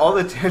 And you have all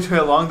the territory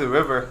along the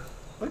river.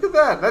 Look at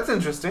that. That's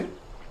interesting.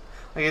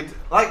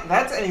 Like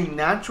that's a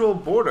natural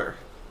border.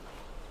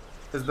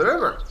 Is the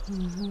river.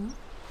 Mm-hmm.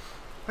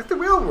 Like the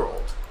real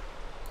world.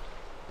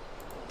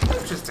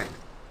 Interesting.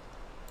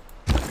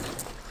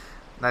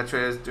 That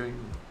trade is doing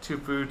 2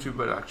 food, 2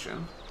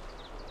 production.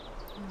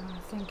 I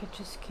think it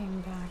just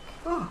came back.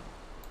 Oh.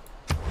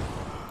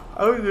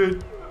 I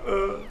did.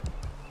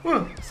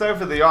 Sorry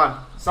for the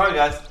yawn. Sorry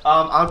guys.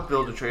 I'll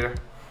build a trader.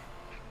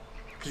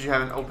 Because you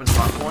have an open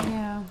slot for one.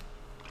 Yeah.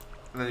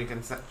 And then you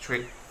can send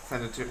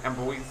it to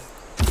employees.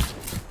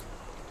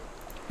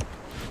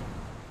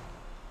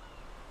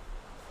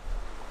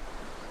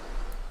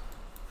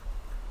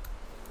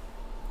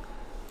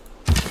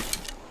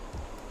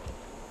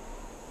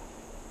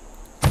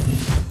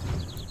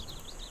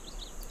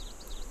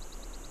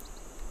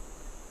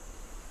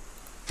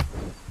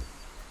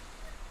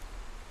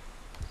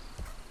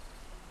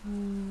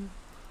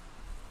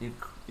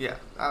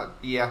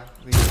 Yeah,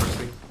 the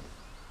university.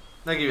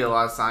 They give you a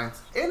lot of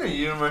science. And a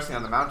university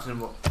on the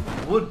mountain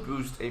would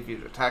boost a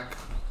future tech.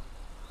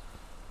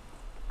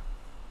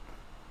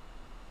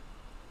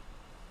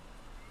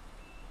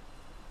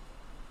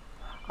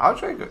 I'll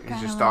try to go.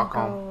 Is your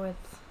Stockholm?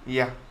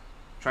 Yeah.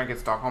 Try and get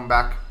Stockholm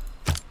back.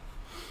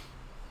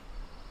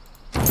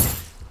 I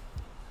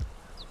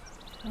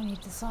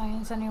need the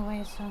science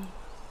anyway, so.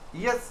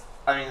 Yes.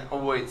 I mean,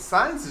 oh wait,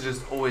 science is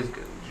just always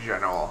good in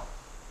general.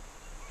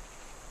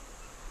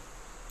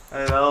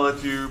 And I'll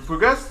let you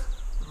progress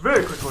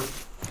very quickly.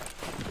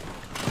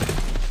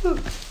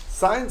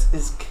 Science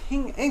is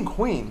king and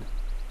queen.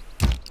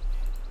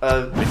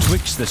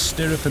 Betwixt the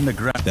stirrup and the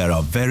ground, there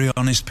are very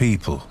honest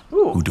people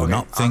who do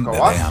not think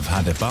that they have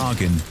had a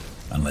bargain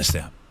unless they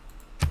have.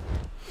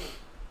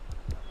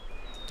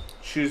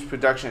 Choose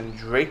production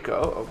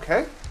Draco.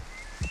 Okay.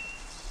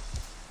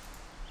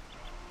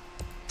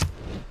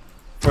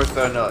 First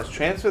though, no, let's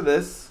transfer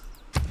this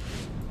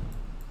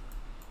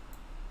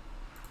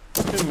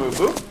to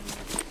Mubu.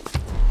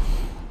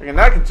 Okay,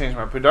 now I can change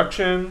my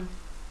production.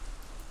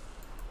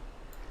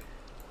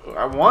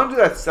 I want to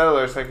do that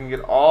settler so I can get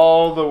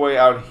all the way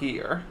out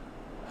here.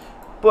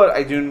 But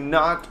I do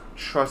not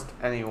trust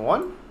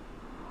anyone.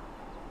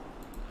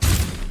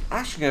 I'm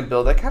actually going to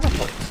build that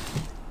catapult.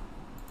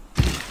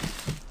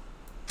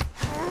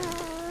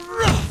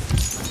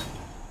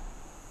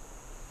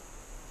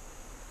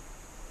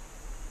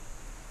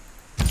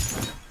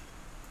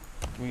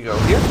 You go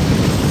here.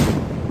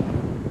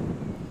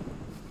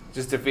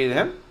 Just defeated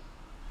him.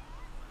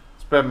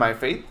 Spread my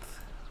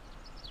faith.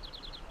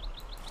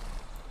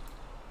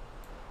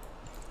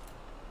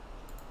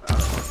 I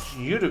want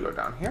you to go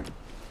down here.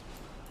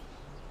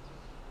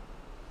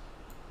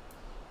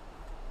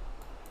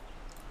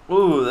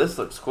 Ooh, this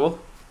looks cool.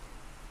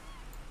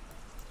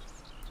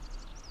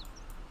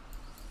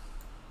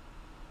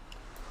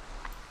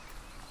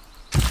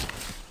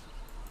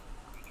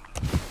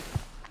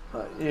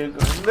 You go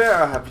there,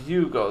 I'll have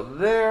you go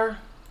there.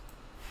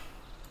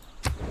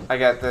 I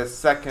got the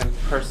second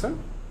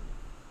person.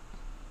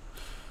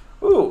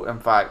 Ooh,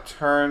 and 5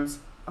 turns.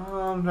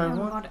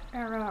 What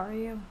era are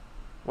you?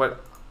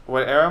 What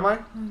era am I?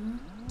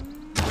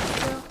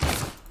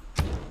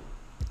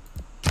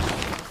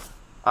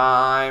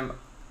 I'm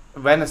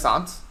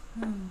Renaissance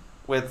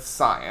with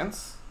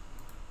science.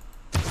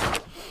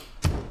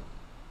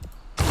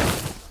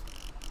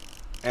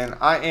 And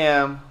I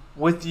am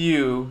with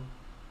you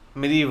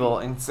medieval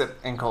and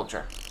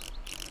culture.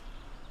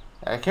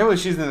 I can't believe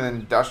she's in the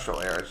industrial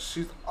era.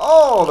 She's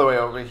all the way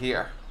over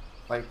here.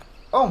 Like,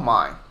 oh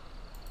my.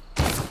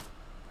 I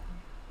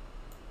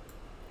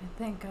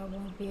think I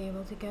won't be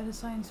able to get a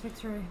science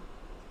victory.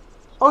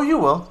 Oh, you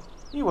will.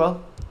 You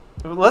will.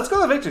 Let's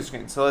go to the victory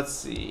screen. So let's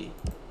see.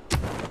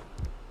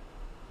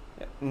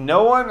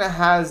 No one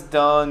has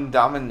done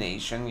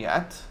domination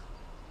yet.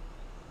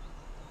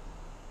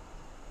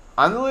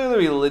 I'm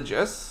literally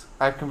religious.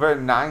 I've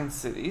converted 9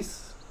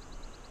 cities.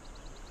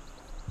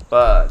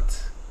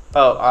 But,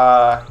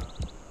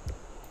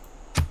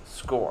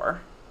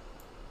 score.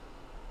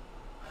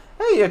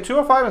 Hey, you're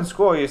 205 in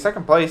score. You're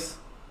second place.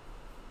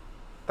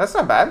 That's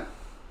not bad.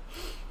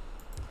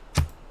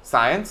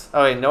 Science.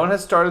 Oh wait, no one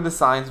has started the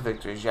science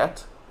victories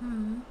yet.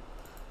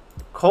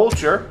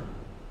 Culture.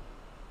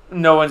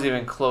 No one's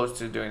even close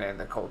to doing any of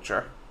the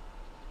culture.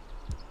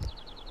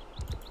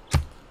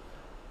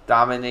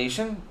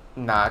 Domination.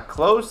 Not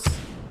close.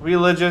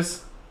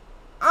 Religious.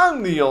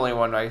 I'm the only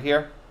one right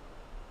here.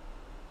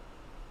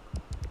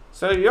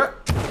 So you're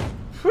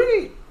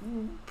pretty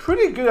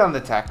good on the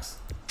text.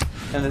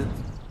 And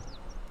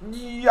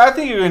I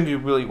think you're going to do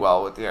really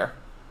well with your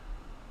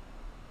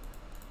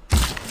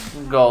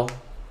goal.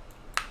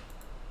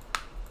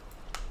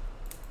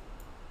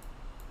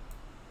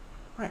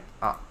 Right,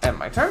 I'll end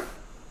my turn.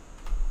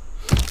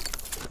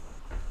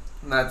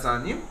 And that's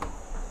on you.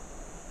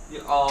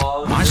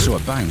 I saw a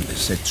bank that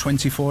said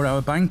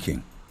 24-hour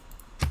banking.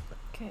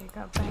 Okay,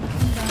 got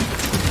banking done.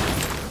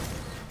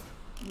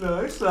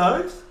 Nice,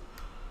 nice.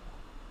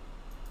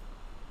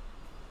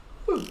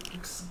 Ooh,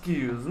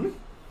 excuse me.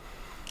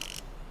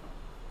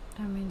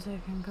 That means I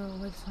can go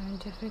with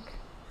scientific.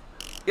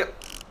 Yep.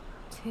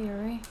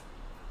 Theory.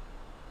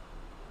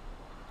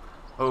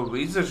 Oh,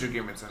 research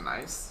agreements are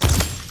nice.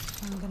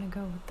 So I'm gonna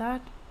go with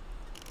that.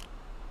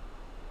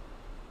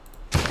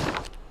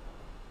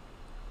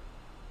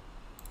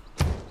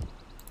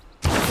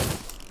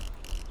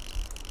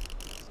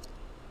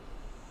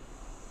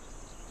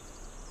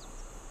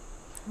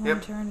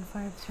 One turn,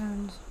 5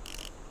 turns.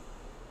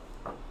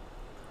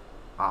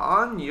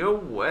 On your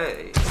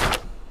way.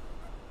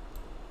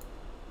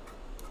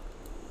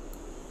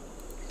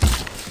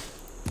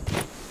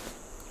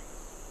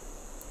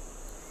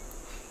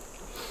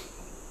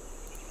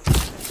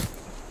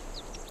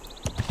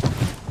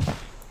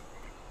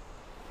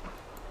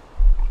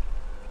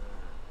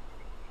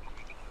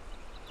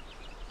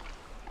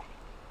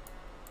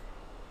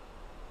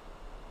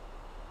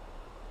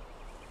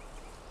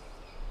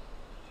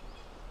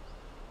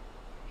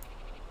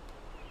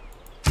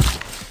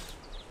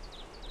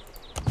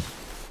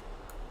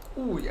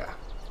 Ooh, yeah.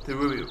 The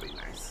ruby would be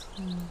nice.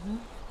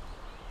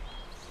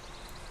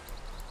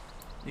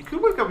 You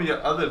could wake up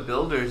your other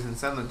builders and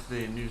send them to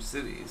their new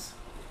cities.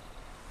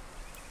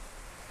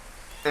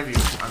 If you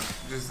want,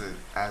 just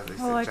as a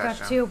suggestion. Well, I got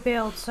 2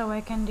 built, so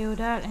I can do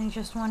that in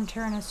just 1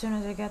 turn as soon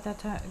as I get that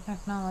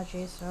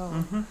technology, so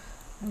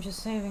I'm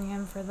just saving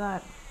him for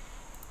that.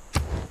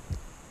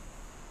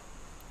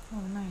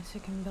 Oh, nice. I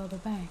can build a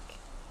bank.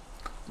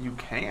 You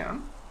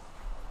can.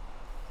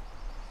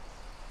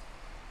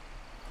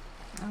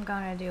 I'm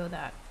gonna do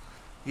that.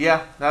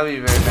 Yeah, that would be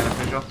very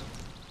beneficial.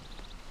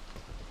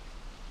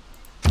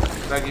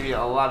 That'd give you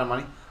a lot of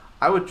money.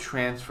 I would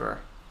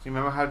transfer. Do you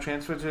remember how to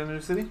transfer to a new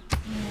city?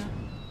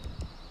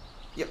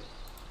 Yeah. Yep.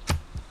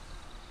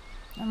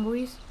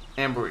 Ambuis?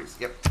 Amburis,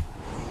 yep.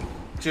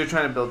 So you're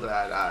trying to build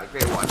that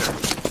Great Wonder.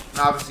 And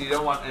obviously, you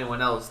don't want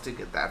anyone else to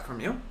get that from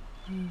you.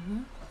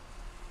 Mm-hmm.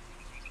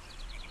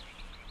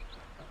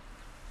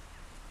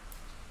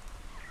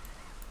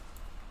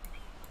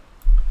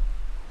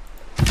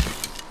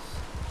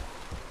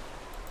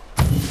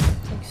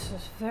 Takes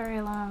us very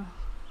long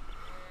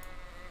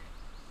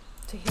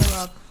to heal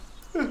up.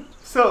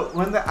 So,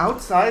 when the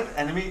outside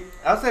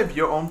of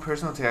your own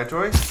personal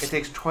territory, it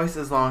takes twice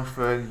as long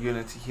for a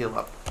unit to heal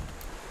up.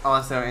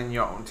 Unless they're in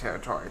your own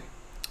territory.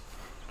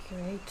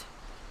 Great.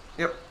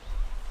 Yep.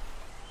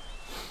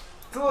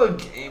 It's a little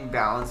game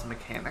balance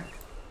mechanic.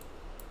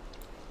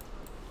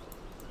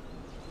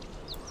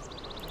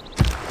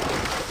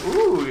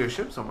 Ooh, your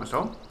ship's almost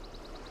home.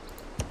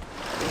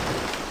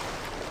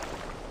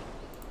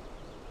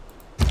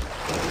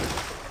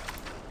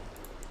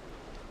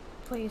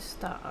 Please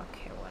stop.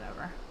 Okay,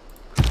 whatever.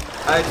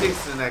 It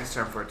takes the next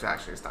turn for it to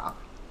actually stop.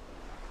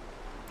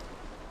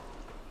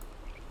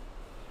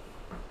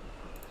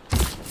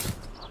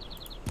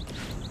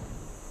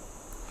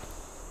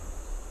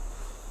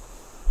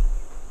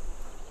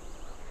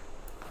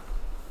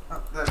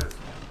 Oh, that is.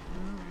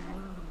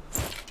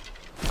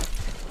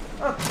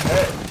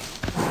 Okay.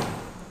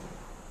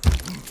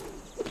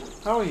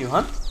 How are you,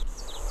 hon?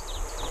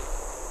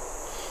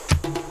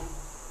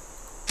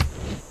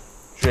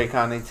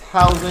 Dracon needs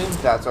housing,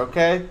 that's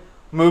okay.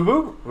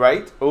 Mubu,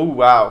 right? Oh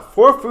wow,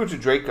 4 food to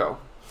Draco.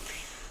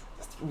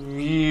 That's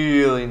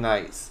really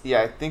nice.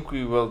 Yeah, I think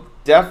we will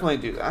definitely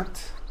do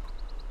that.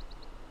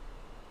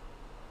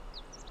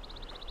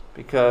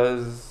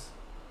 Because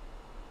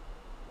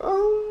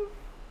I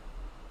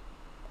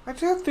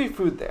do have 3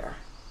 food there.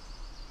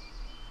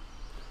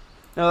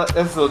 Now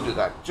let's still do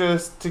that.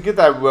 Just to get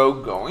that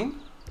rogue going.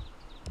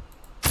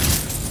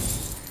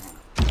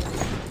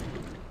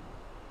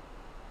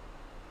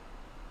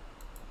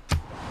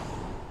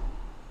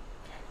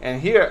 And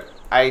here,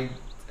 I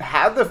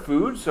have the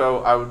food, so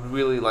I would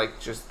really like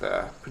just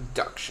the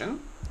production.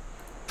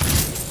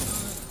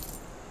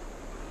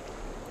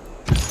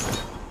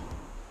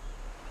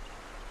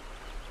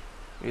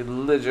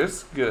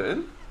 Religious,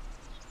 good.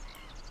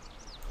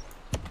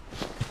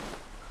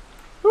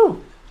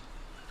 Whew.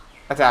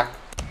 Attack.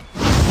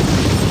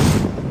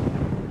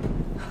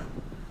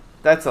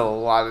 That's a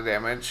lot of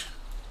damage.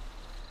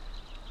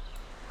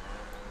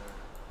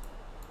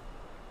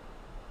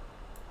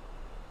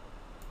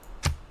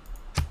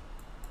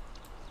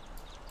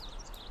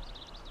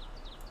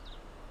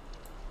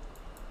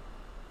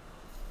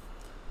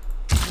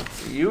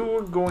 You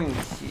were going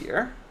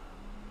here.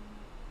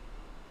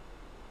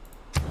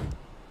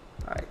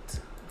 Right.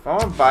 If I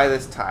want to buy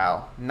this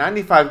tile,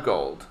 95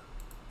 gold.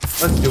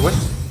 Let's do it.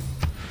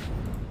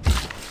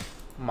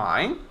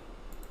 Mine.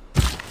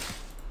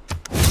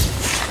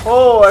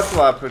 Oh, that's a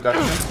lot of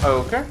production.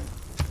 Okay.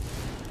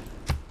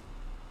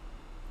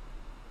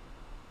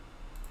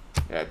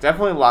 Yeah,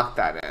 definitely lock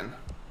that in.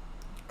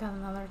 Got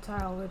another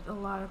tile with a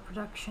lot of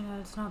production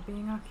and it's not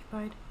being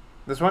occupied.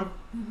 This one?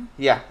 Mm-hmm.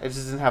 Yeah, it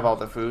just didn't have all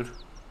the food.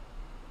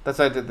 That's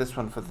why I did this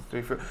one for the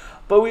 3 food.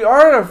 But we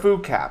are at a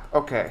food cap.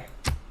 Okay.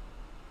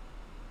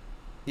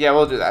 Yeah,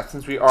 we'll do that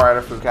since we are at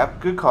a food cap.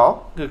 Good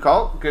call. Good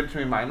call. Good to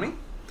remind me.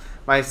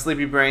 My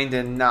sleepy brain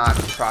did not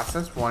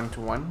process 1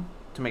 to 1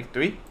 to make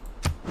 3.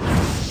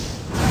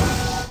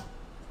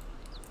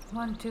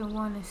 1 to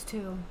 1 is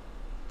 2,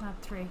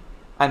 not 3.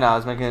 I know, I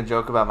was making a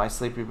joke about my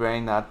sleepy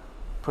brain not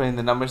putting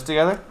the numbers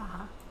together.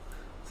 Uh-huh.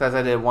 So as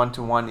I did 1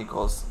 to 1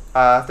 equals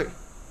 3.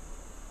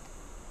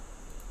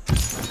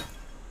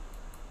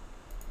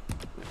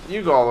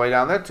 You go all the way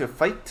down there to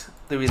fight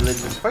the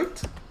religious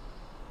fight.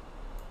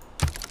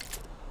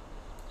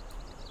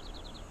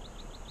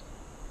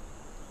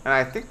 And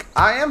I think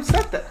I am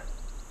set there.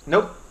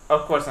 Nope,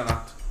 of course I'm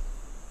not.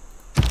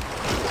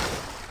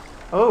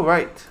 Oh,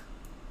 right.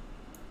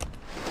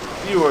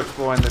 You were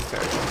exploring this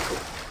territory.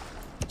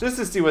 Just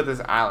to see what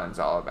this island's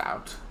all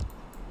about.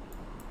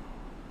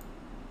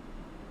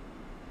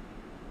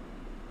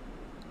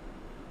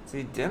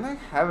 See, didn't I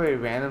have a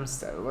random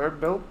settler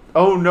built?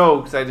 Oh no,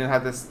 because I didn't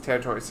have this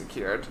territory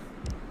secured.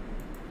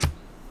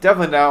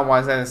 Definitely don't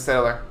want to send a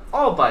settler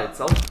all by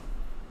itself.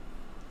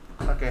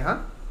 Okay,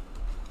 huh?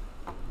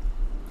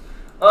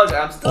 Okay,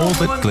 I'm still all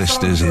that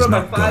glisters is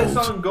not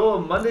gold. Goal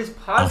of Monday's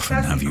podcast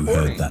often have you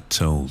heard that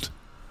told.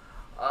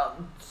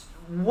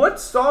 What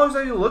songs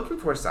are you looking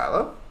for,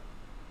 Silo?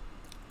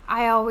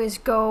 I always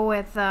go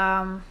with,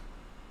 I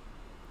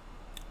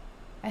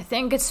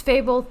think it's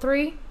Fable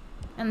 3,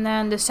 and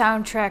then the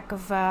soundtrack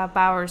of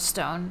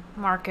Bowerstone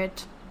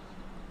Market,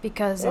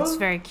 because it's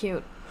very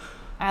cute.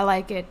 I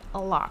like it a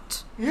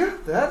lot. Yeah,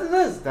 that it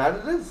is. That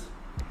it is.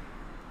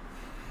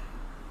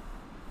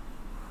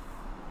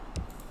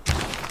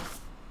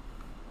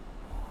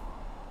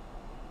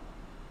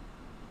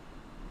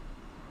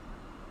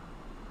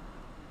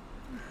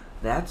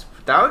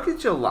 That would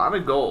get you a lot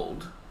of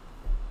gold.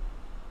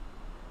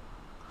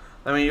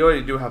 I mean, you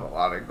already do have a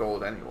lot of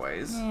gold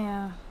anyways.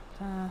 Yeah,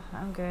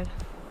 I'm good.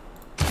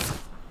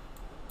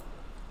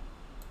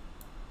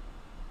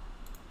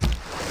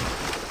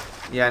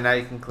 Yeah, now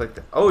you can click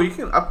that. Oh, you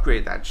can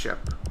upgrade that ship.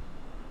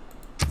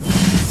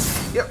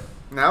 Yep.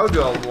 Now we'll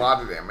do a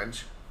lot of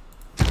damage.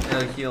 And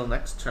it'll heal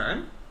next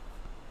turn.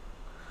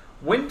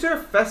 Winter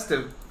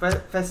festivities.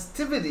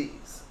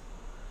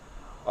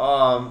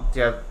 Do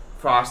you have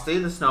Frosty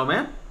the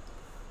Snowman?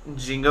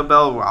 Jingle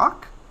Bell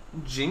Rock?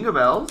 Jingle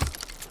Bells?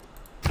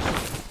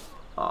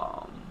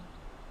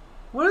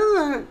 What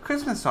are the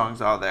Christmas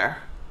songs are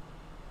there?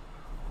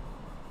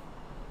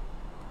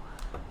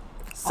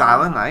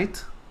 Silent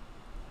Night.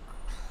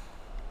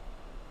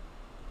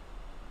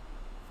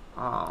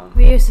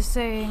 We used to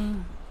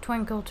sing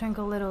Twinkle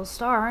Twinkle Little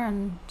Star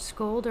in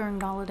school during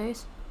the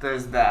holidays.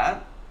 There's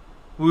that.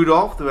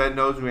 Rudolph the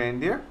Red-Nosed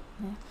Reindeer.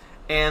 Yeah.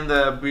 And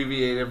the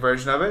abbreviated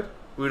version of it.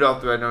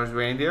 Rudolph the Red-Nosed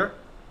Reindeer.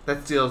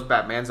 That steals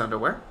Batman's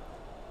underwear.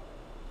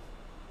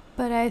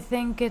 But I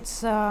think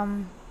it's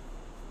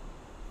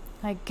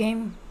like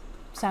game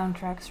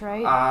soundtracks,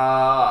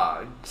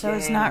 right? So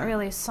it's not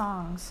really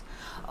songs.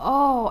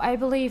 Oh, I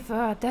believe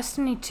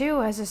Destiny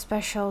 2 has a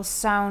special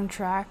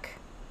soundtrack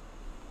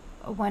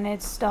when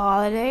it's the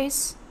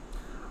holidays.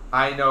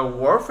 I know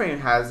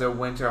Warframe has a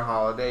winter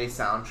holiday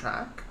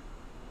soundtrack.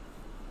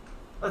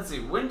 Let's see,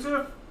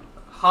 winter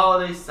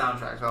holiday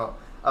soundtrack. So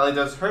Ellie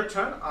does her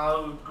turn.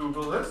 I'll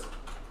Google this.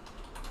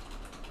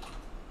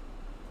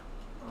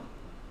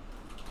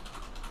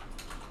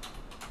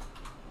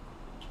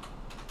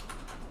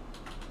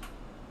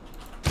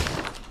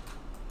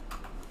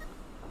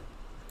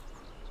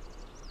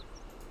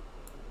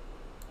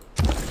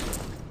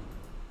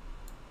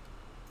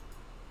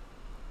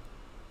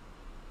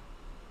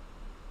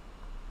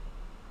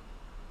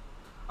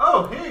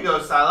 Oh, here you go,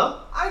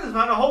 Silo. I just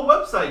found a whole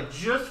website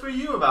just for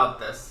you about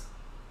this.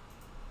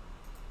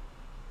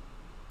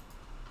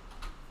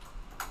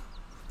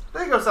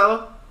 There you go,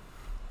 Silo.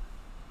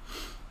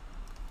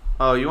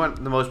 Oh, you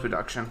want the most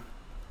production.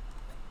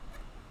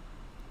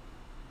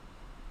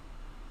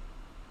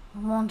 I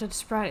wanted to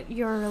spread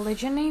your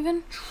religion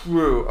even?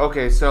 True.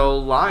 Okay, so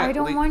Lion... I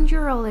don't want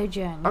your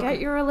religion. Okay. Get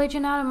your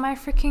religion out of my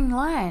freaking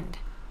land.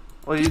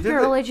 Well, you Keep did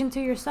your religion to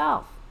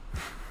yourself.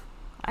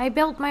 I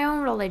built my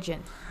own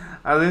religion.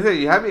 I was gonna say,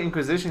 you have your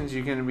Inquisitions,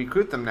 you can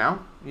recruit them now.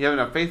 You have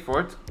enough faith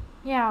for it.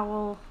 Yeah,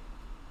 well...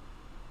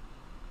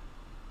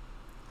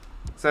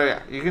 So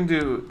yeah, you can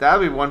do...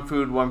 That'll be 1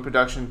 food, 1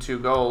 production, 2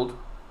 gold.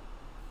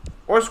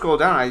 Or scroll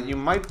down, you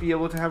might be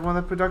able to have one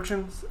of the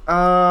productions.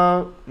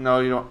 No,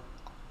 you don't.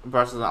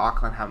 Brussels and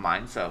Auckland have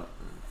mine, so...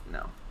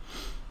 No.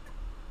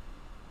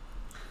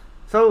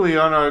 So,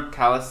 Leonor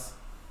Callis.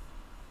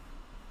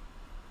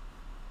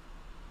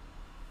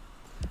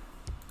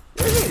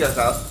 There you go,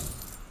 Sal.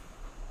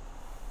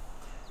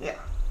 Yeah.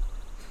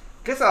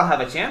 Guess I'll have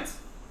a chance.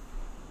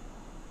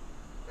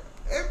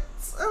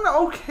 It's an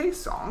okay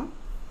song.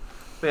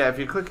 But yeah, if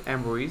you click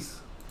Amberese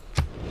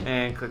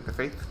and click the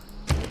Faith.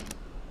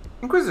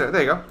 Inquisitor,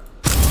 there you go.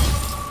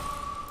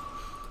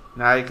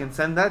 Now you can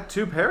send that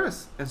to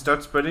Paris and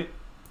start spreading,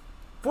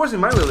 forcing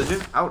my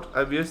religion out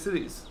of your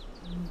cities.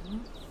 Mm-hmm.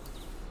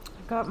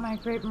 I got my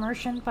great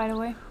merchant, by the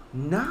way.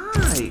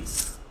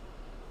 Nice.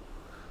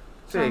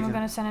 So I'm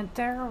gonna send it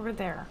there or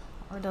there,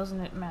 or doesn't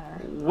it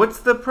matter? What's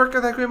the perk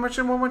of that great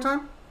merchant one more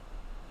time?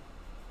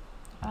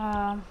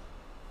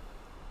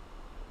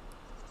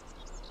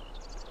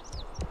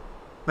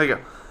 There you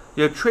go.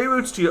 Your trade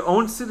routes to your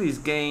own cities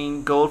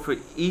gain gold for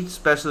each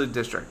specialty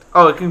district.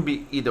 Oh, it can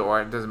be either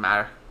or. It doesn't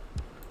matter.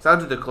 So I'll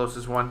do the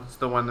closest one. It's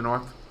the one in the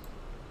north.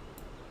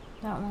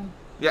 That one.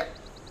 Yeah.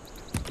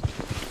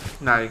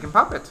 Now you can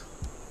pop it.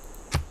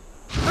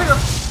 There you go.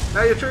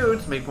 Now your trade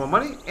routes make more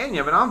money, and you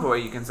have an envoy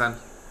you can send.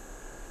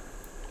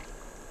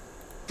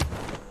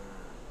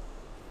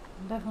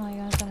 I'm definitely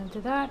gonna send it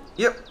to that.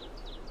 Yep.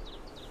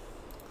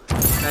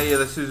 Now you have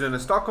the Susan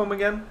of Stockholm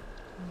again.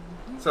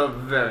 Mm-hmm. So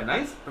very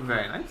nice.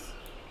 Very nice.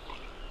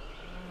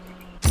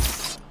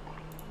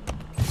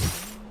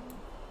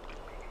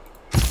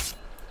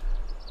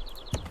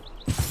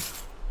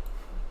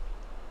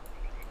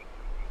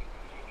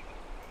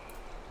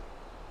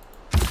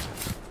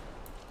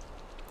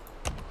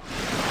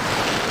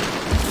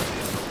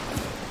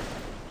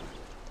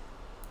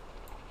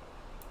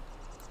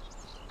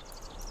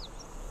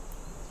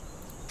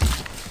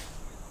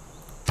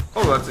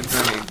 Oh, that's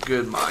gonna be a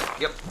good mine.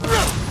 Yep.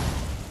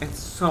 It's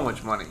so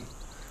much money.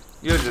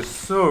 You're just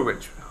so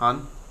rich,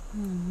 hon.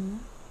 Mm-hmm.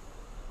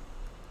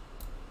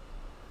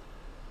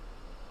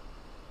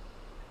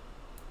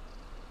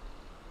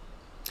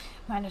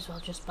 Might as well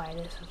just buy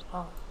this as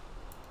well,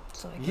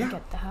 so I can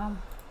get the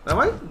ham. That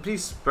might be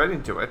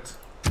spreading to it.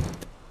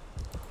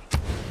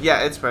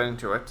 Yeah, it's spreading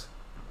to it.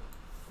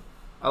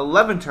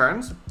 11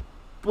 turns,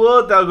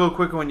 but that'll go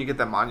quicker when you get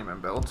that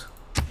monument built.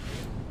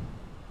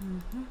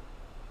 Mm-hmm.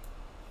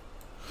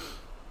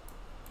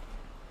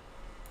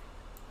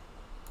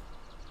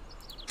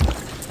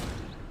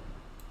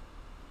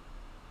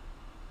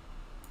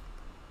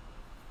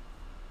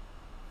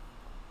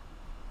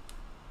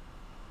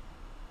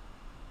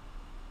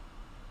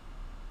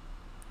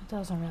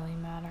 Doesn't really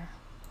matter.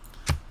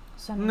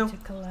 Send it to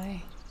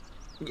Calais.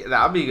 Yeah,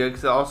 that'll be good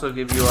because it'll also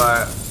give you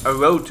a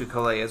road to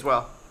Calais as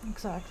well.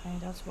 Exactly,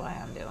 that's why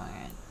I'm doing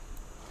it.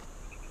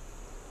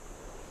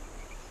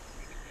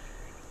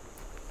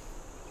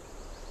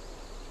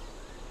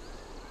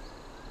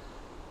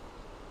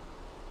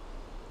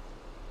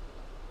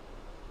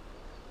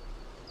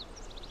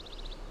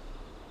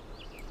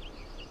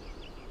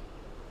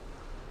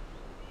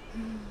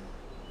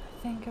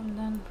 think I'm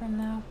done for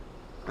now.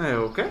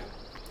 Okay.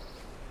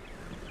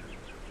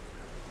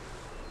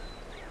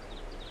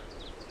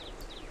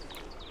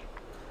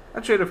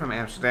 A trader from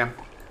Amsterdam.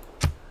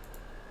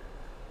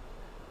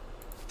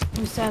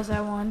 Who says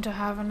I want to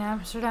have an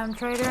Amsterdam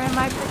trader in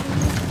my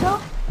freaking still?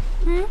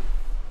 Hmm?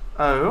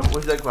 Oh,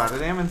 was that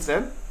Rotterdam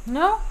instead?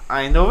 No.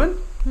 Eindhoven?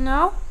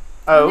 No.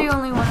 Oh. I'm the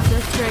only one of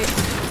this trade.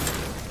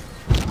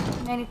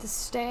 I need to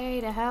stay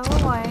the hell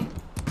away.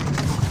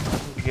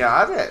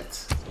 Got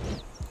it.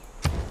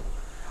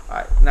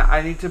 Alright, now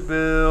I need to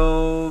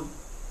build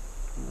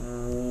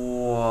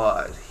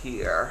what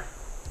here?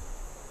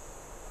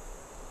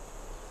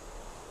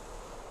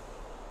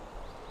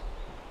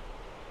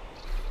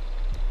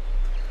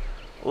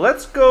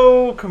 Let's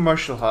go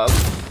commercial hub,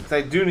 because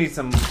I do need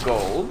some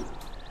gold.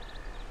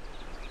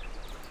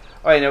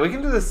 Alright, now we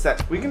can do the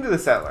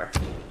settler.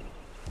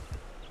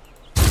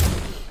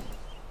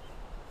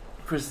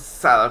 For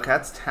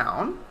Silocat's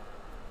town.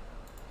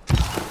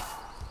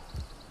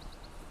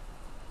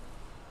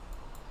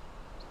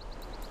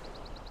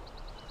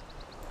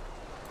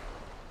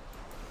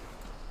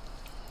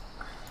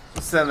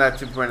 Send that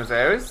to Buenos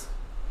Aires.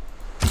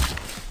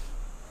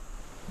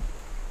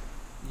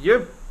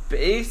 You're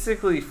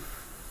basically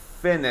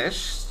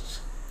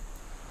finished.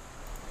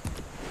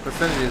 Let's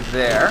send you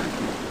there.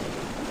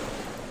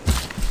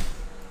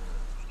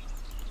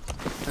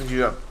 Send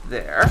you up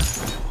there.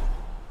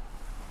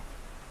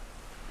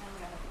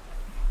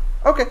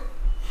 Okay.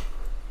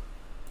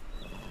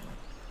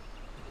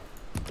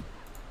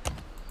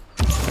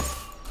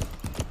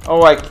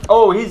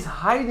 Oh, he's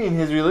hiding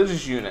his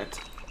religious unit.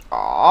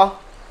 Aw.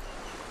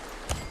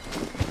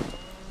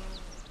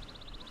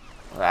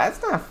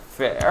 That's not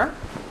fair.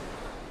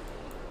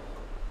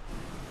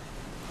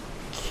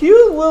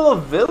 Cute little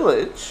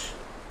village.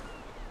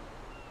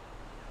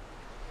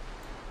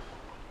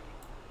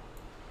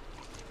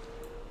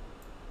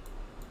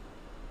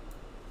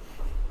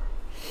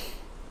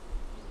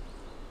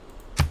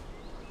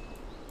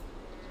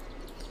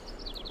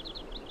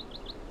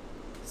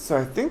 So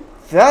I think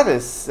that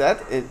is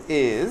set. It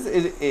is.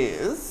 It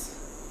is.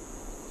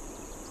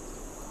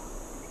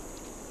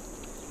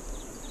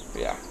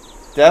 Yeah.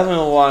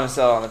 Definitely want to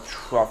sell on the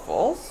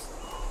truffles.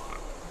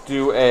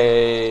 Do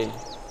a...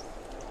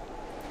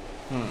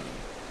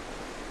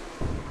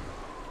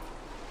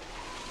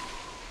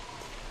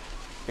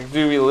 I can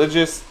do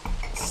religious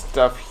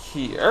stuff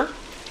here.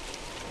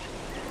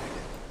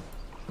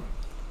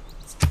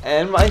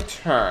 End my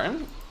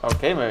turn.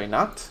 Okay, maybe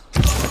not.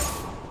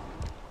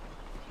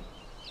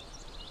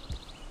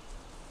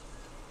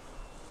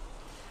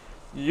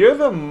 You're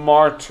the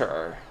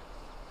martyr.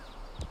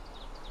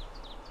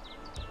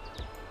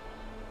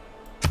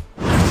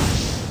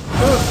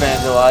 We'll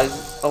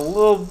vandalize a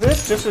little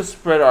bit just to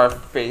spread our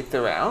faith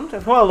around.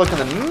 If you want to look at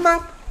the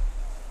map,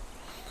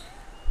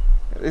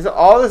 these are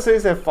all the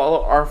cities that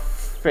follow our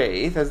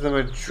faith as the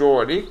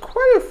majority.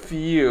 Quite a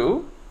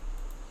few.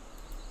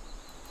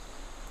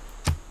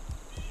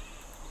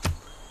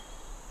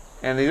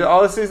 And these are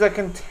all the cities that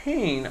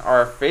contain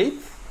our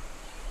faith.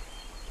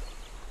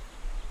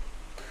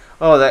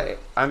 Oh, that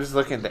I'm just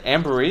looking at the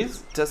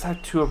Amberes does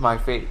have 2 of my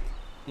faith.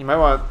 You might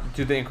want to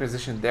do the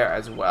Inquisition there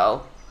as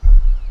well.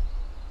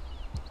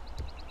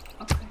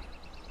 Okay.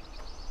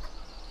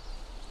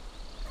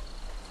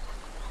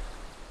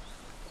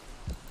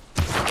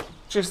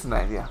 Just an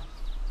idea.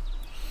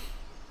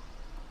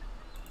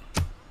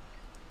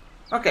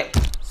 Okay,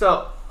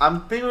 so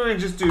I'm thinking we're gonna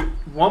just do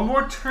one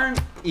more turn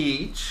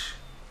each.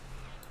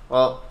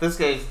 Well, this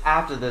case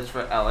after this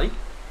for Ellie.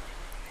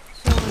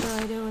 So what do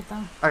I do with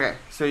them? Okay,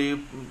 so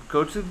you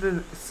go to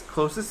the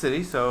closest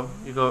city. So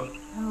you go.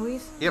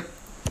 Eloise? Yep.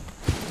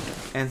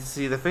 And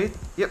see the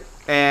faith. Yep.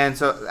 And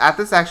so at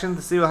this action,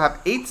 the city will have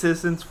 8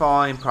 citizens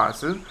following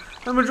Protestant.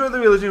 The majority of the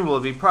religion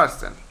will be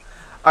Protestant.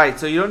 All right,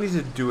 so you don't need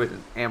to do it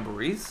in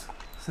Amberes,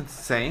 since it's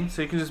insane.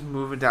 So you can just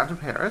move it down to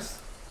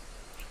Paris.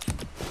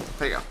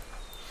 There you go.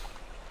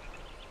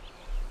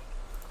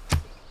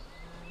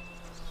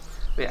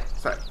 But yeah,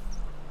 sorry.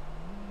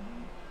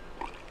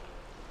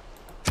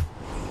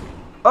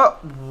 Oh,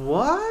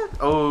 what?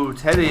 Oh,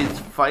 Teddy's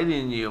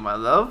fighting you, my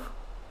love.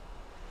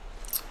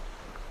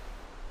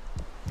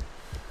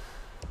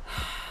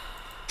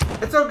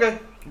 It's okay.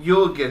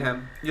 You'll get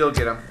him. You'll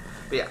get him.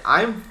 But yeah,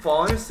 I'm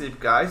falling asleep,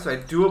 guys, so I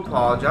do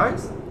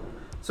apologize.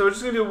 So we're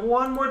just going to do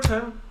one more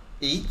turn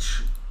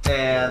each.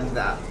 And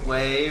that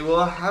way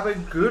we'll have a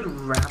good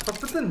wrap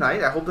up of the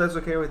night. I hope that's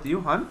okay with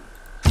you, hon.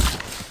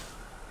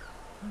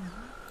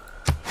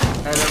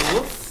 And then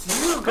we'll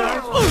see you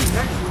guys on the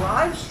next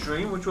live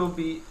stream, which will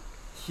be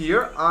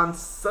here on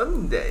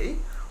Sunday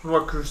with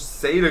more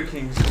Crusader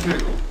Kings 2.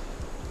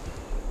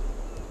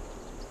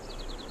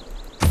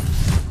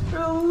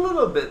 A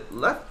little bit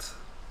left.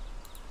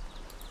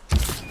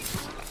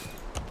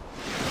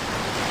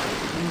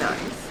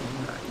 Nice,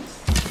 nice.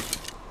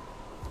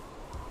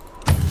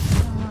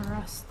 More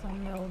rest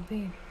than there will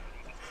be.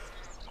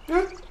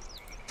 Yeah.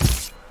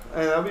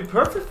 And that'll be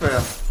perfect for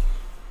him.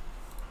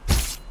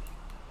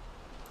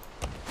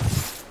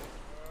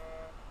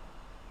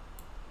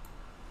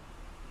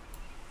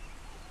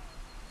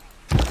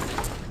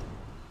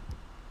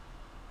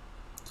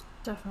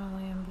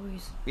 Definitely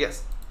embrace.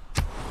 Yes.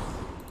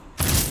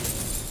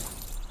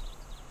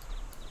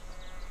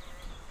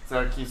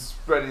 So keep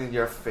spreading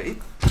your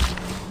faith.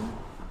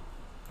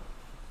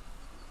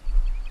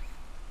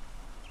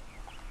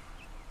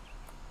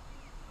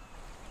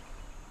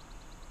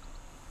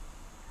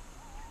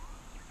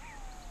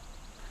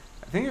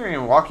 I think you're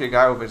gonna walk your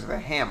guy over to the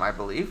ham, I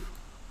believe.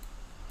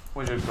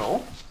 Was your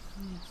goal?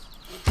 Yes.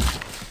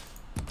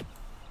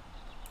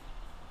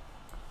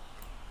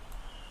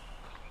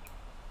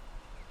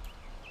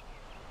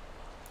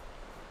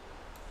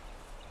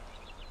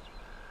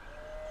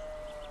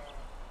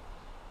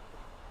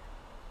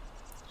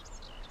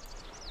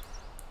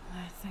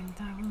 I think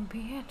that will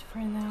be it for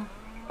now.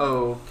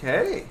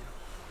 Okay.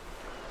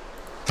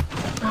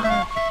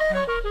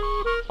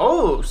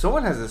 Oh,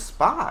 someone has a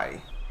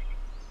spy.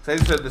 So I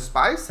just heard the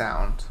spy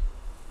sound.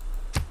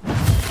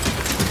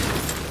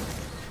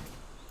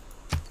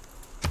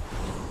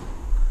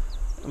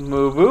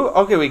 Mubu.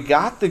 Okay, we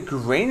got the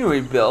granary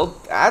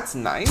built. That's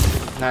nice.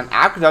 Now an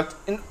aqueduct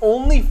in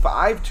only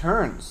 5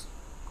 turns.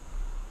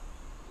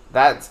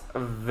 That's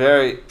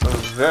very,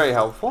 very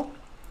helpful.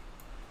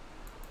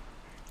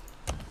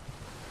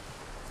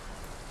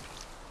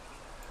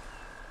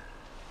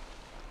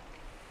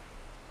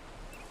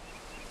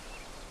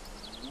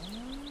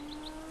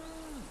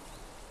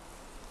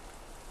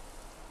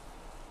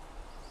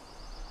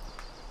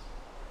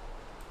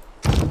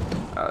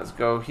 Let's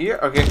go here.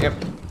 Okay, yep.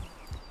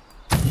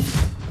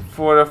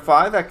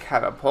 Fortify that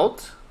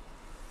catapult.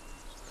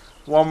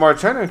 One more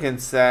turn we can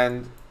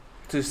send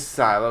to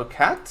Silo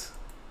Cat.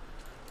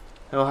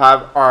 We'll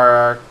have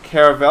our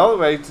caravel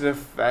ready to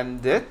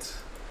defend it.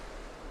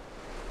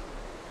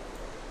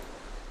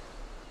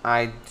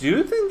 I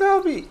do think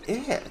that'll be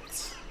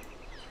it.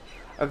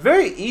 A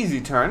very easy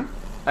turn.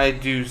 I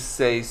do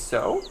say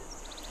so.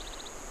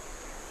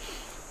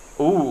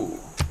 Ooh.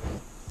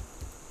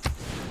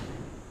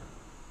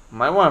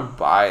 Might want to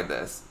buy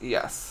this.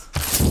 Yes.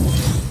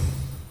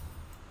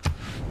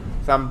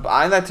 So I'm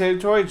buying that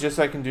territory just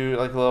so I can do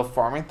like a little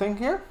farming thing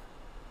here.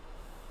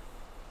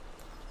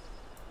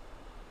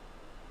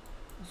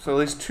 So at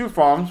least 2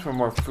 farms for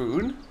more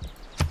food.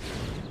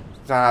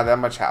 Don't have that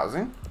much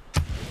housing.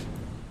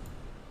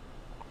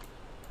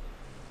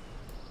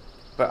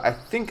 But I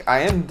think I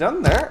am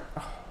done there.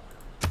 Oh,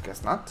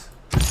 guess not.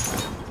 I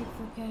keep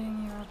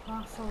forgetting your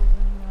apostle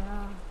and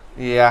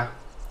your Yeah.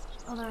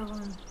 other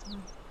one.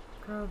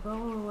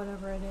 Grobo or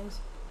whatever it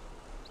is.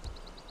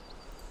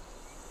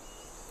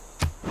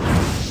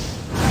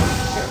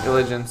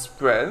 Religion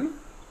spread.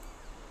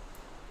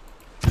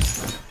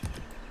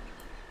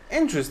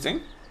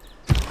 Interesting.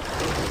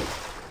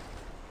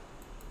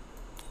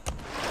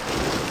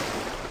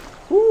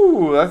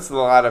 Ooh, that's a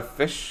lot of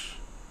fish.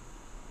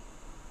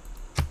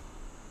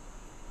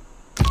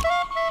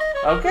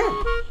 Okay.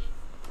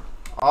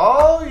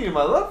 All you,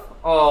 my love.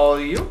 All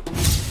you.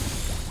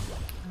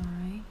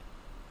 Alright.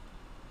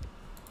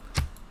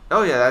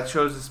 Oh yeah, that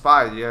shows the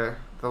spy. Yeah,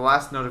 the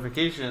last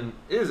notification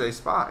is a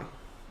spy.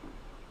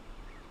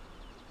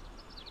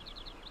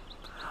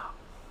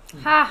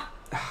 Ha!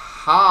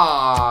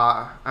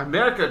 Ha!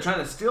 America trying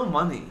to steal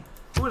money.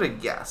 Who would have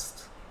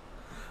guessed?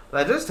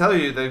 But I just tell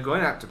you they're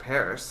going after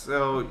Paris,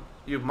 so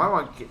you might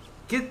want to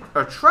get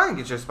or try and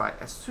get your spy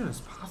as soon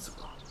as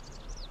possible.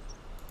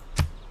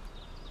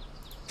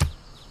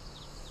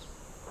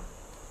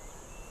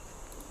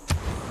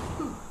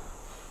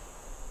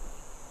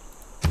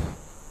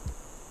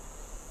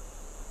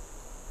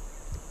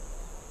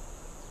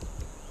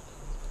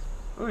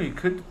 Oh, you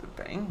could do the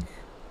bank.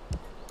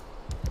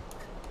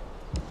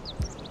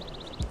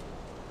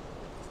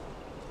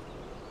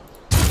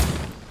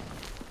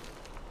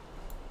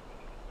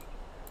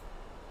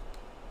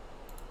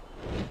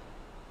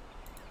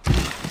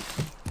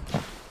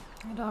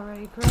 It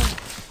already grew.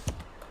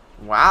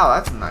 Wow,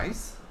 that's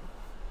nice.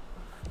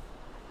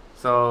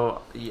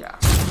 So, yeah.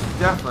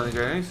 Definitely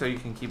good, so you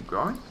can keep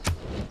growing.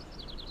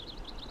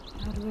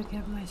 How do I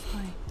get my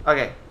spy?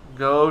 Okay,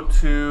 go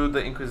to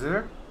the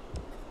Inquisitor.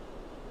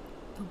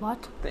 The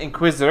what? The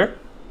Inquisitor.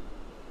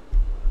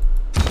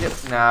 Yep,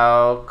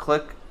 now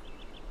click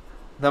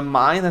the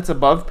mine that's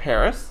above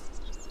Paris.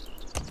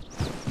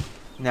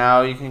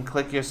 Now you can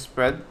click your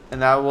spread,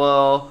 and that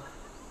will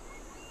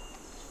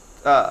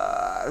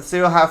say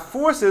you'll have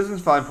 4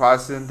 citizens following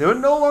Protestant. There will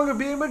no longer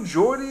be a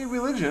majority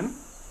religion.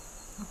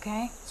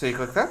 Okay. So you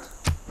click that.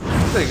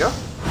 There you go.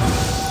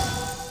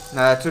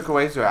 Now that took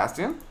away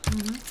Zoroastrian.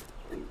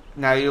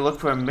 Now you look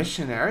for a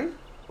missionary,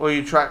 or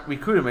you try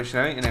recruit a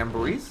missionary in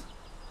Amboise.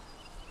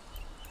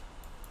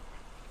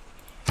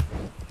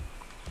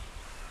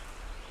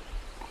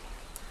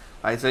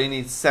 Alright, so you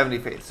need 70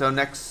 faith. So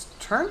next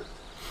turn.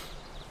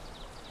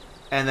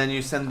 And then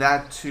you send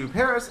that to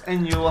Paris,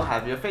 and you will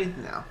have your faith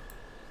now.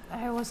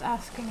 I was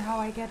asking how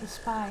I get a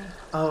spy.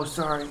 Oh,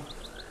 sorry.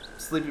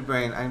 Sleepy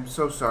brain, I'm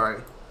so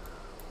sorry.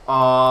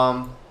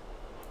 Open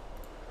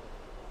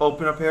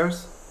up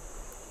Paris.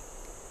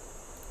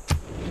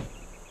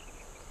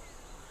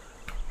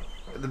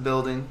 The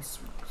building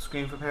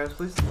screen for Paris,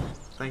 please.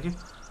 Thank you.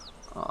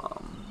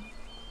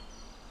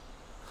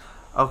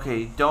 Okay,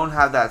 you don't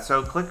have that.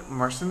 So click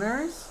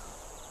mercenaries.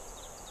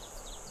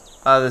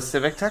 The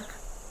civic tech.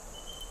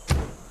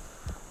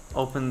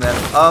 Open them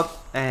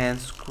up and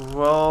scroll.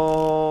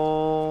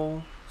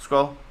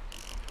 Scroll.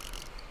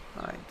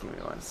 Alright, give me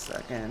 1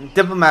 second.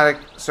 Diplomatic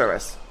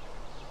service.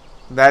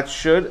 That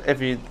should, if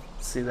you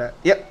see that.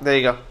 Yep, there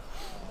you go.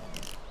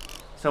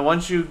 So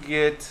once you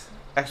get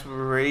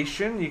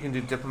exploration, you can do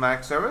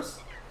diplomatic service.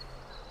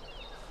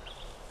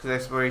 Because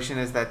exploration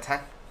is that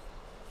tech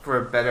for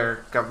a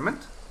better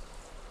government.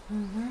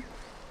 Mm-hmm.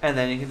 And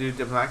then you can do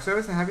diplomatic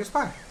service and have your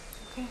spy.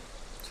 Okay,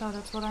 so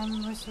that's what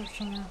I'm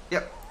researching now.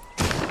 Yep.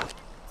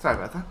 Sorry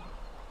about that.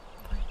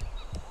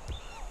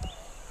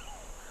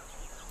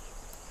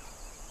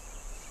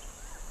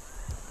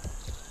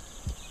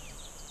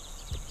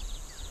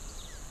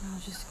 I'll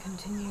just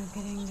continue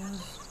getting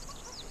those.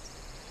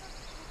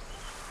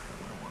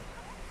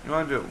 You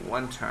want to do it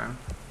 1 turn.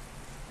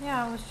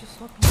 Yeah, I was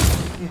just looking.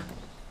 Yeah.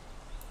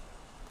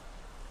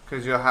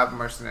 Because you'll have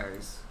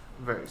mercenaries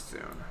very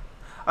soon.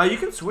 You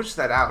can switch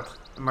that out.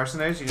 The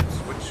mercenaries, you can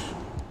switch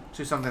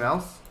to something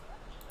else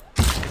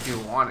if you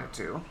wanted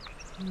to.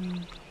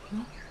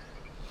 Mm-hmm.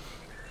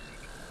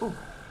 Ooh,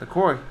 the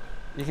quarry.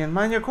 You can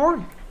mine your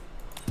quarry.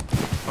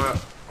 Or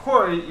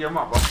quarry your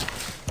marble.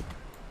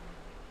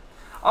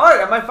 Alright, I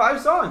have my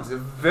 5 songs.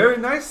 Very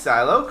nice,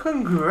 Silo.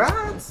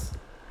 Congrats!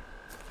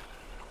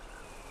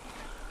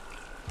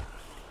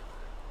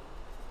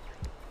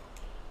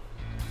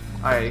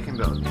 Alright, you can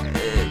build.